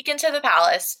to sneak into the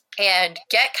palace and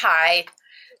get Kai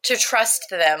to trust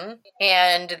them,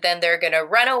 and then they're going to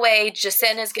run away.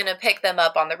 Jacin is going to pick them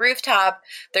up on the rooftop.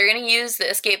 They're going to use the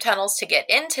escape tunnels to get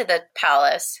into the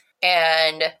palace,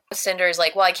 and Cinder's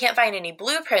like, well, I can't find any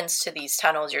blueprints to these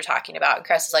tunnels you're talking about. And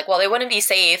Cress is like, well, they wouldn't be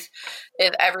safe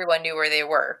if everyone knew where they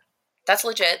were. That's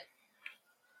legit.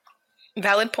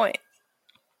 Valid point.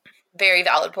 Very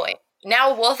valid point.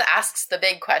 Now Wolf asks the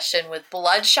big question with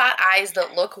bloodshot eyes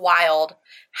that look wild.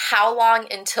 How long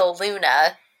until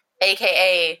Luna,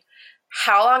 a.k.a.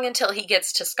 how long until he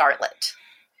gets to Scarlet?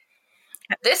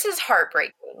 This is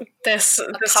heartbreaking. This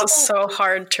is so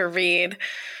hard to read.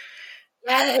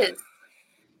 Yes.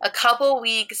 A couple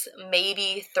weeks,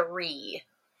 maybe 3.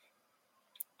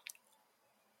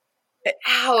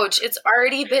 Ouch, it's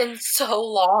already been so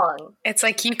long. It's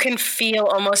like you can feel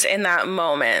almost in that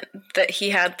moment that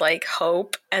he had like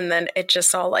hope, and then it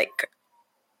just all like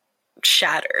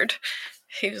shattered.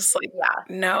 He was like,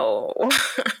 yeah, no.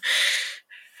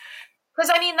 Because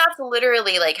I mean, that's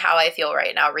literally like how I feel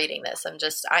right now reading this.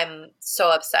 I'm so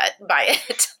upset by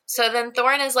it. So then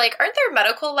Thorne is like, aren't there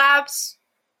medical labs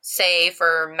say,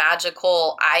 for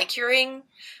magical eye curing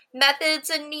methods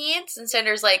and needs. And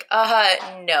Cinder's like,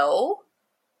 no,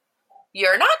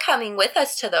 you're not coming with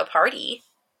us to the party.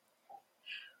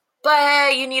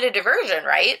 But you need a diversion,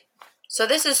 right? So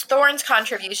this is Thorne's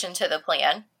contribution to the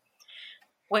plan.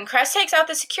 When Cress takes out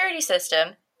the security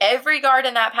system, every guard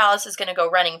in that palace is going to go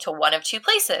running to one of two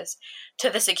places. To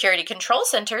the security control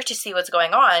center to see what's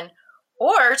going on,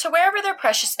 or to wherever their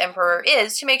precious emperor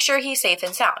is to make sure he's safe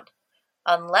and sound.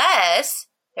 Unless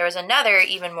there is another,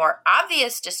 even more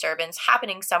obvious disturbance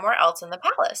happening somewhere else in the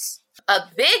palace. A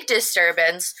big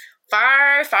disturbance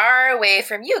far, far away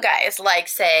from you guys, like,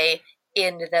 say,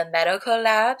 in the medical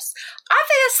labs.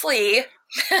 Obviously,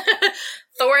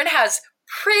 Thorne has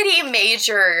pretty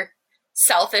major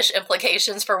selfish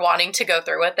implications for wanting to go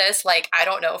through with this. Like, I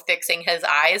don't know, fixing his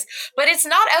eyes. But it's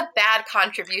not a bad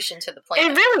contribution to the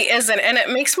plan. It really isn't. And it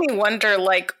makes me wonder,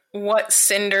 like, what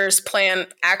Cinder's plan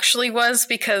actually was,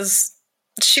 because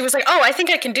she was like, oh, I think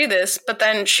I can do this. But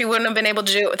then she wouldn't have been able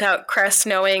to do it without Cress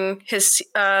knowing his,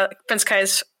 Prince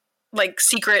Kai's, like,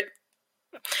 secret,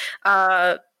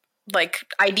 like,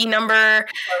 ID number,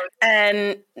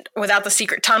 and without the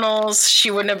secret tunnels.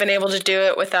 She wouldn't have been able to do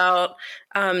it without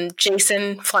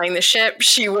Jason flying the ship.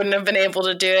 She wouldn't have been able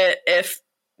to do it if,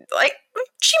 like,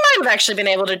 she might have actually been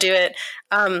able to do it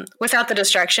without the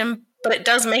distraction, but it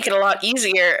does make it a lot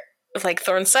easier, like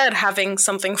Thorne said, having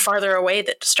something farther away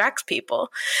that distracts people.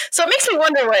 So it makes me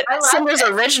wonder what Cinder's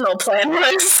original plan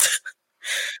was.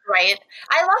 Right.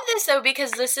 I love this, though,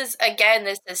 because this is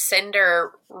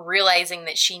Cinder realizing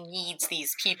that she needs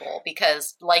these people,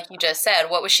 because, like you just said,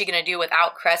 what was she going to do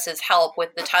without Cress's help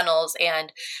with the tunnels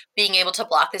and being able to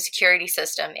block the security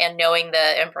system and knowing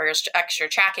the Emperor's extra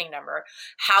tracking number?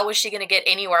 How was she going to get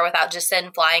anywhere without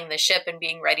Jacin flying the ship and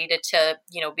being ready to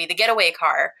be the getaway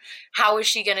car? How was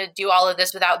she going to do all of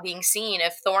this without being seen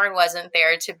if Thorne wasn't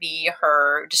there to be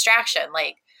her distraction?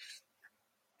 Like,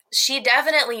 she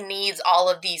definitely needs all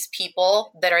of these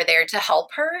people that are there to help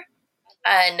her.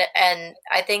 And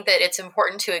I think that it's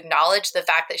important to acknowledge the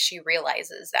fact that she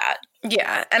realizes that.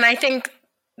 Yeah, and I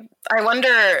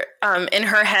wonder in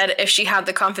her head if she had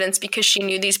the confidence because she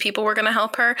knew these people were going to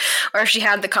help her, or if she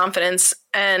had the confidence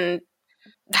and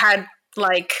had,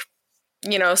 like,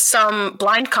 some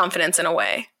blind confidence in a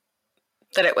way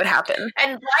that it would happen.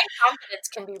 And blind confidence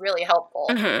can be really helpful.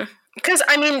 Mm-hmm. Because,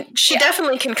 I mean, she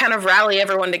definitely can kind of rally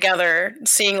everyone together,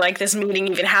 seeing, like, this meeting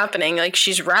even happening. Like,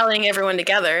 she's rallying everyone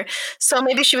together. So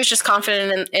maybe she was just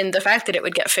confident in the fact that it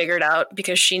would get figured out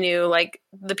because she knew, like,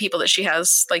 the people that she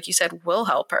has, like you said, will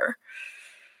help her.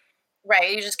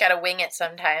 Right. You just got to wing it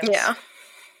sometimes. Yeah.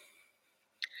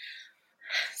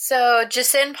 So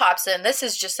Jacin pops in. This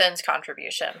is Jacin's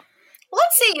contribution.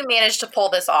 Let's say you manage to pull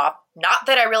this off. Not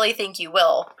that I really think you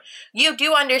will. You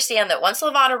do understand that once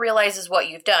Lavanna realizes what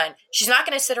you've done, she's not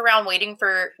going to sit around waiting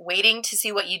to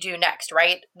see what you do next,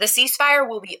 right? The ceasefire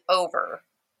will be over.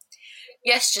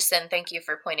 Yes, Jacin, thank you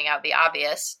for pointing out the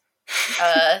obvious.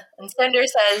 And Cinder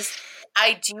says,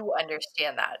 I do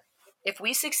understand that. If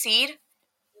we succeed,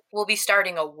 we'll be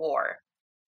starting a war.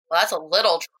 Well, that's a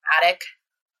little dramatic.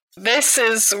 This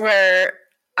is where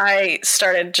I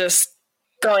started just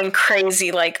going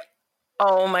crazy, like,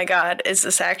 oh my god, is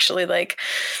this actually, like,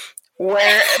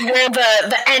 where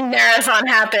the end marathon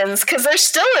happens? Because there's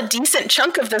still a decent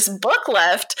chunk of this book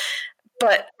left,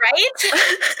 but right?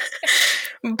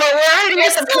 But we're already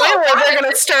at the point where they're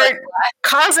going to start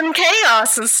causing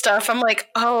chaos and stuff. I'm like,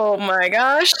 oh my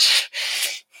gosh.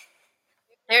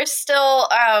 There's still,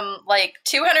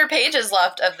 200 pages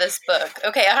left of this book.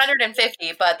 Okay,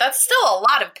 150, but that's still a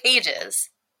lot of pages.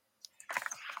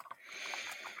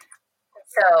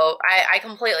 So I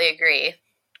completely agree.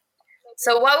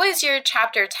 So what was your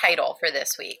chapter title for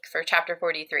this week, for chapter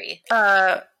 43?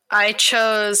 I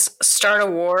chose Start a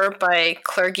War by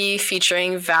Clergy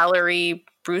featuring Valerie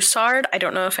Broussard. I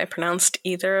don't know if I pronounced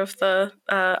either of the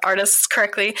artists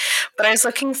correctly, but I was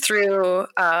looking through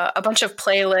a bunch of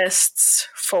playlists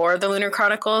for the Lunar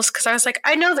Chronicles because I was like,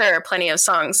 I know there are plenty of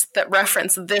songs that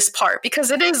reference this part because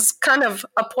it is kind of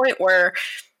a point where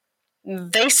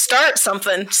they start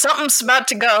something's about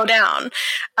to go down.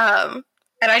 And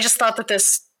I just thought that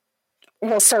this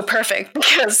was so perfect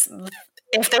because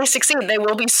if they succeed, they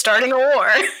will be starting a war.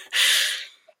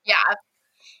 Yeah,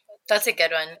 that's a good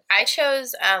one. I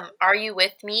chose Are You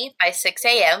With Me by 6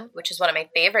 a.m., which is one of my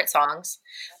favorite songs.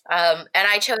 And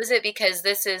I chose it because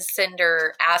this is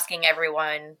Cinder asking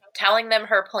everyone, telling them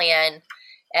her plan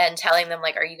and telling them,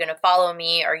 like, are you going to follow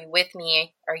me? Are you with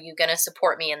me? Are you going to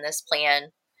support me in this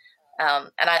plan?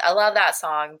 And I love that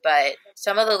song, but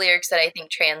some of the lyrics that I think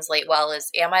translate well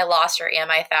is, am I lost or am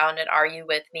I found, and are you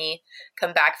with me?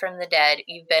 Come back from the dead.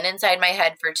 You've been inside my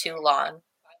head for too long.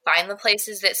 Find the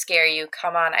places that scare you.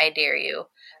 Come on, I dare you.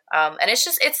 And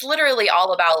it's literally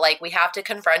all about, like, we have to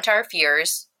confront our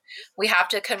fears. We have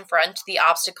to confront the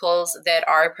obstacles that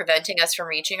are preventing us from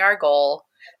reaching our goal.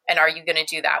 And are you going to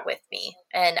do that with me?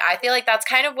 And I feel like that's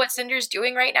kind of what Cinder's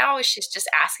doing right now, is she's just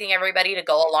asking everybody to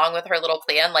go along with her little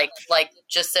plan, like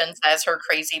Jacinth says, her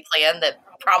crazy plan that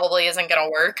probably isn't going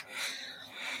to work.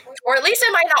 Or at least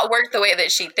it might not work the way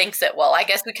that she thinks it will. I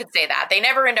guess we could say that. They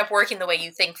never end up working the way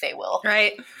you think they will.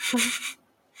 Right.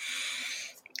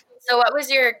 So what was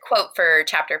your quote for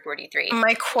chapter 43?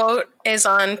 My quote is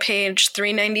on page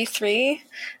 393,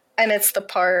 and it's the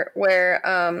part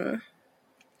where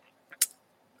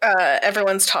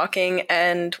everyone's talking,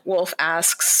 and Wolf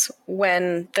asks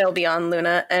when they'll be on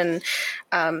Luna, and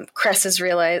Cress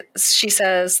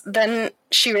then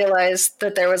she realized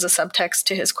that there was a subtext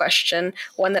to his question,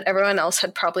 one that everyone else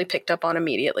had probably picked up on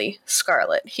immediately.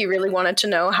 Scarlet. He really wanted to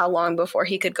know how long before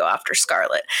he could go after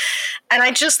Scarlet. And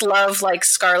I just love, like,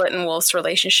 Scarlet and Wolf's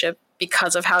relationship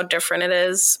because of how different it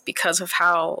is, because of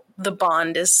how the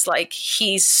bond is, like,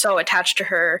 he's so attached to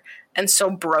her and so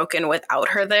broken without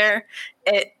her there.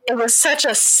 It was such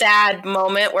a sad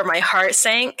moment where my heart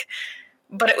sank,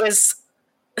 but it was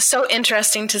so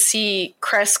interesting to see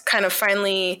Cress kind of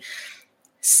finally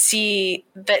see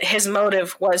that his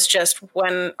motive was just,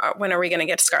 when are we going to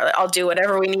get to Scarlet? I'll do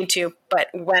whatever we need to, but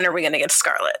when are we going to get to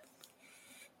Scarlet?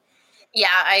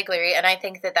 Yeah, I agree. And I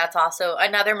think that that's also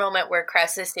another moment where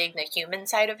Cress is seeing the human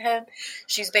side of him.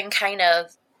 She's been kind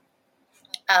of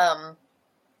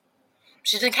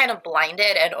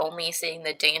blinded and only seeing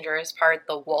the dangerous part,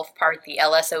 the wolf part, the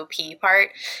LSOP part.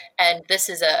 And this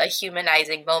is a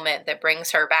humanizing moment that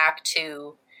brings her back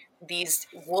to these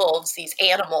wolves, these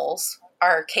animals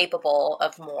are capable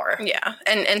of more. Yeah.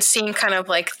 And seeing kind of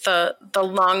like the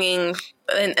longing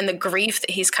and the grief that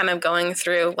he's kind of going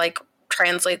through, like,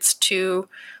 translates to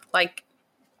like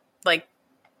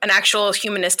an actual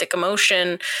humanistic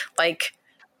emotion. Like,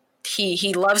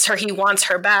 he loves her, he wants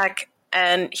her back,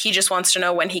 and he just wants to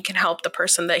know when he can help the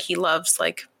person that he loves,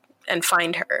 like, and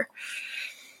find her.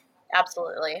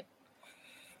 Absolutely.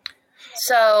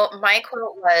 So my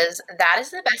quote was, "That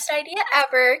is the best idea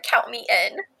ever. Count me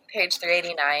in." Page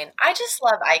 389. I just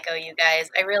love Aiko, you guys.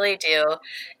 I really do.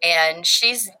 And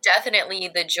she's definitely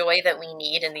the joy that we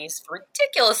need in these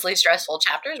ridiculously stressful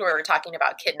chapters where we're talking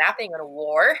about kidnapping and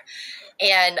war.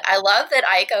 And I love that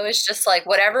Aiko is just like,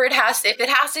 whatever it has, if it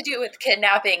has to do with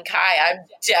kidnapping Kai, I'm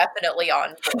definitely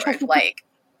on board. Like,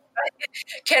 I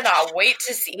cannot wait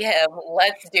to see him.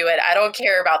 Let's do it. I don't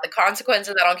care about the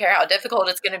consequences. I don't care how difficult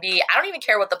it's going to be. I don't even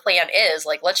care what the plan is.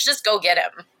 Like, let's just go get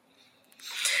him.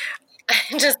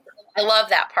 I love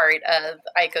that part of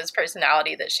Aiko's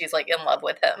personality, that she's, like, in love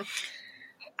with him.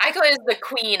 Aiko is the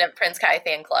queen of Prince Kai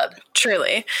fan club.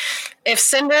 Truly. If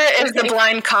Cinder is the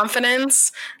blind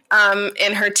confidence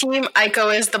in her team,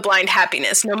 Aiko is the blind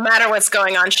happiness. No matter what's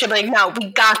going on, she'll be like, no, we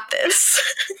got this.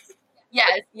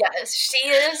 Yes.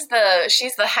 She's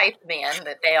the hype man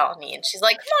that they all need. She's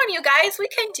like, come on, you guys, we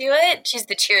can do it. She's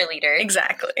the cheerleader.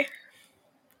 Exactly.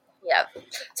 Yep.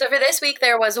 So for this week,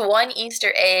 there was one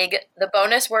Easter egg. The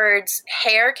bonus words,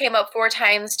 hair, came up 4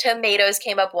 times, tomatoes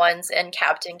came up once, and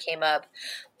captain came up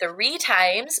 3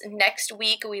 times. Next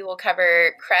week, we will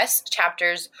cover Cress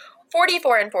chapters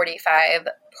 44 and 45.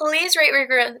 Please rate,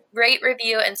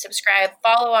 review, and subscribe.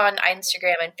 Follow on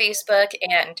Instagram and Facebook.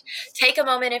 And take a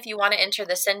moment, if you want to enter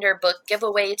the Cinder book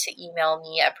giveaway, to email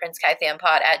me at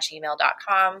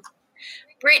princekaifanpod@gmail.com.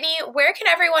 Brittany, where can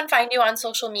everyone find you on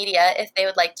social media if they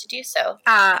would like to do so?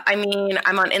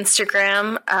 I'm on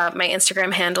Instagram. My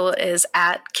Instagram handle is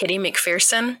at Kitty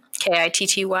McPherson,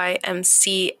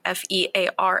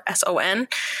 KITTYMCFEARSON.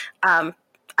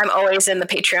 I'm always in the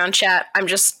Patreon chat. I'm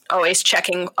just always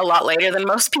checking a lot later than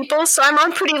most people, so I'm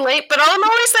on pretty late, but I'm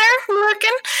always there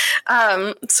lurking.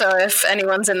 So if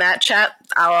anyone's in that chat,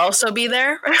 I'll also be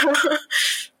there.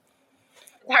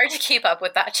 Hard to keep up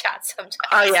with that chat sometimes.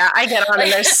 Oh yeah, I get on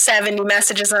and there's 70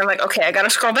 messages and I'm like, okay, I gotta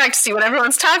scroll back to see what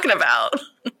everyone's talking about.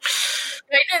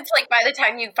 It's like by the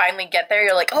time you finally get there,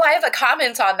 you're like, oh, I have a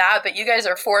comment on that, but you guys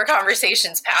are 4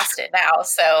 conversations past it now,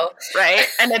 so. Right,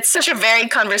 and it's such a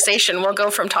varied conversation. We'll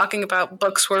go from talking about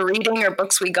books we're reading or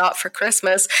books we got for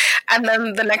Christmas, and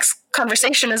then the next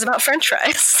conversation is about French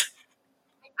fries.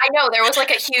 I know, there was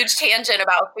like a huge tangent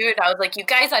about food, and I was like, you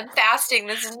guys, I'm fasting,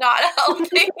 this is not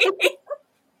healthy.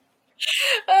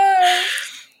 Hey,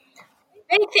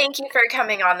 thank you for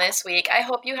coming on this week. I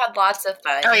hope you had lots of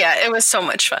fun. Oh yeah, it was so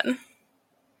much fun.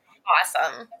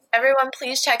 awesome. Everyone,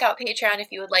 please check out Patreon if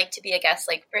you would like to be a guest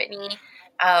like Brittany.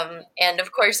 And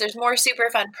of course, there's more super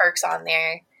fun perks on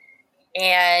there.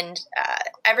 And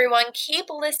everyone, keep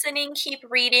listening, keep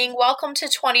reading. Welcome to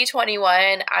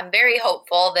 2021. I'm very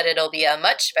hopeful that it'll be a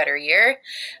much better year.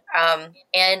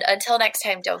 And until next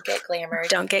time, don't get glamored.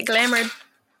 Don't get glamored.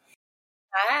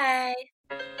 Bye.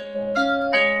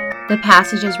 The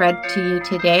passages read to you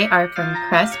today are from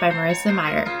Cress by Marissa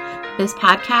Meyer. This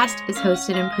podcast is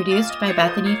hosted and produced by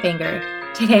Bethany Finger.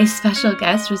 Today's special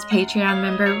guest was Patreon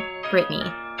member Brittany.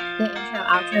 The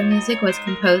intro-outro music was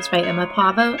composed by Emma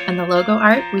Pavo, and the logo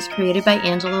art was created by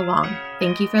Angela Wong.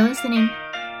 Thank you for listening.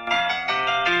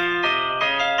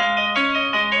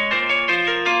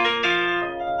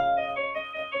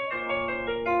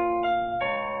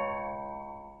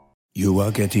 You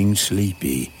are getting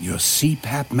sleepy. Your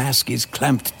CPAP mask is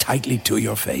clamped tightly to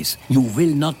your face. You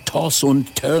will not toss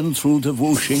and turn through the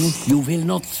whooshing. You will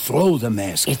not throw the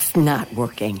mask. It's not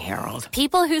working, Harold.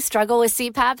 People who struggle with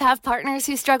CPAP have partners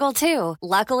who struggle too.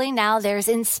 Luckily, now there's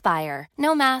Inspire.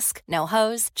 No mask, no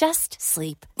hose, just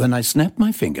sleep. When I snap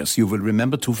my fingers, you will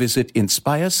remember to visit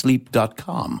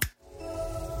inspiresleep.com.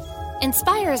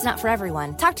 Inspire is not for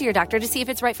everyone. Talk to your doctor to see if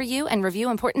it's right for you and review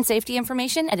important safety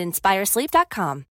information at inspiresleep.com.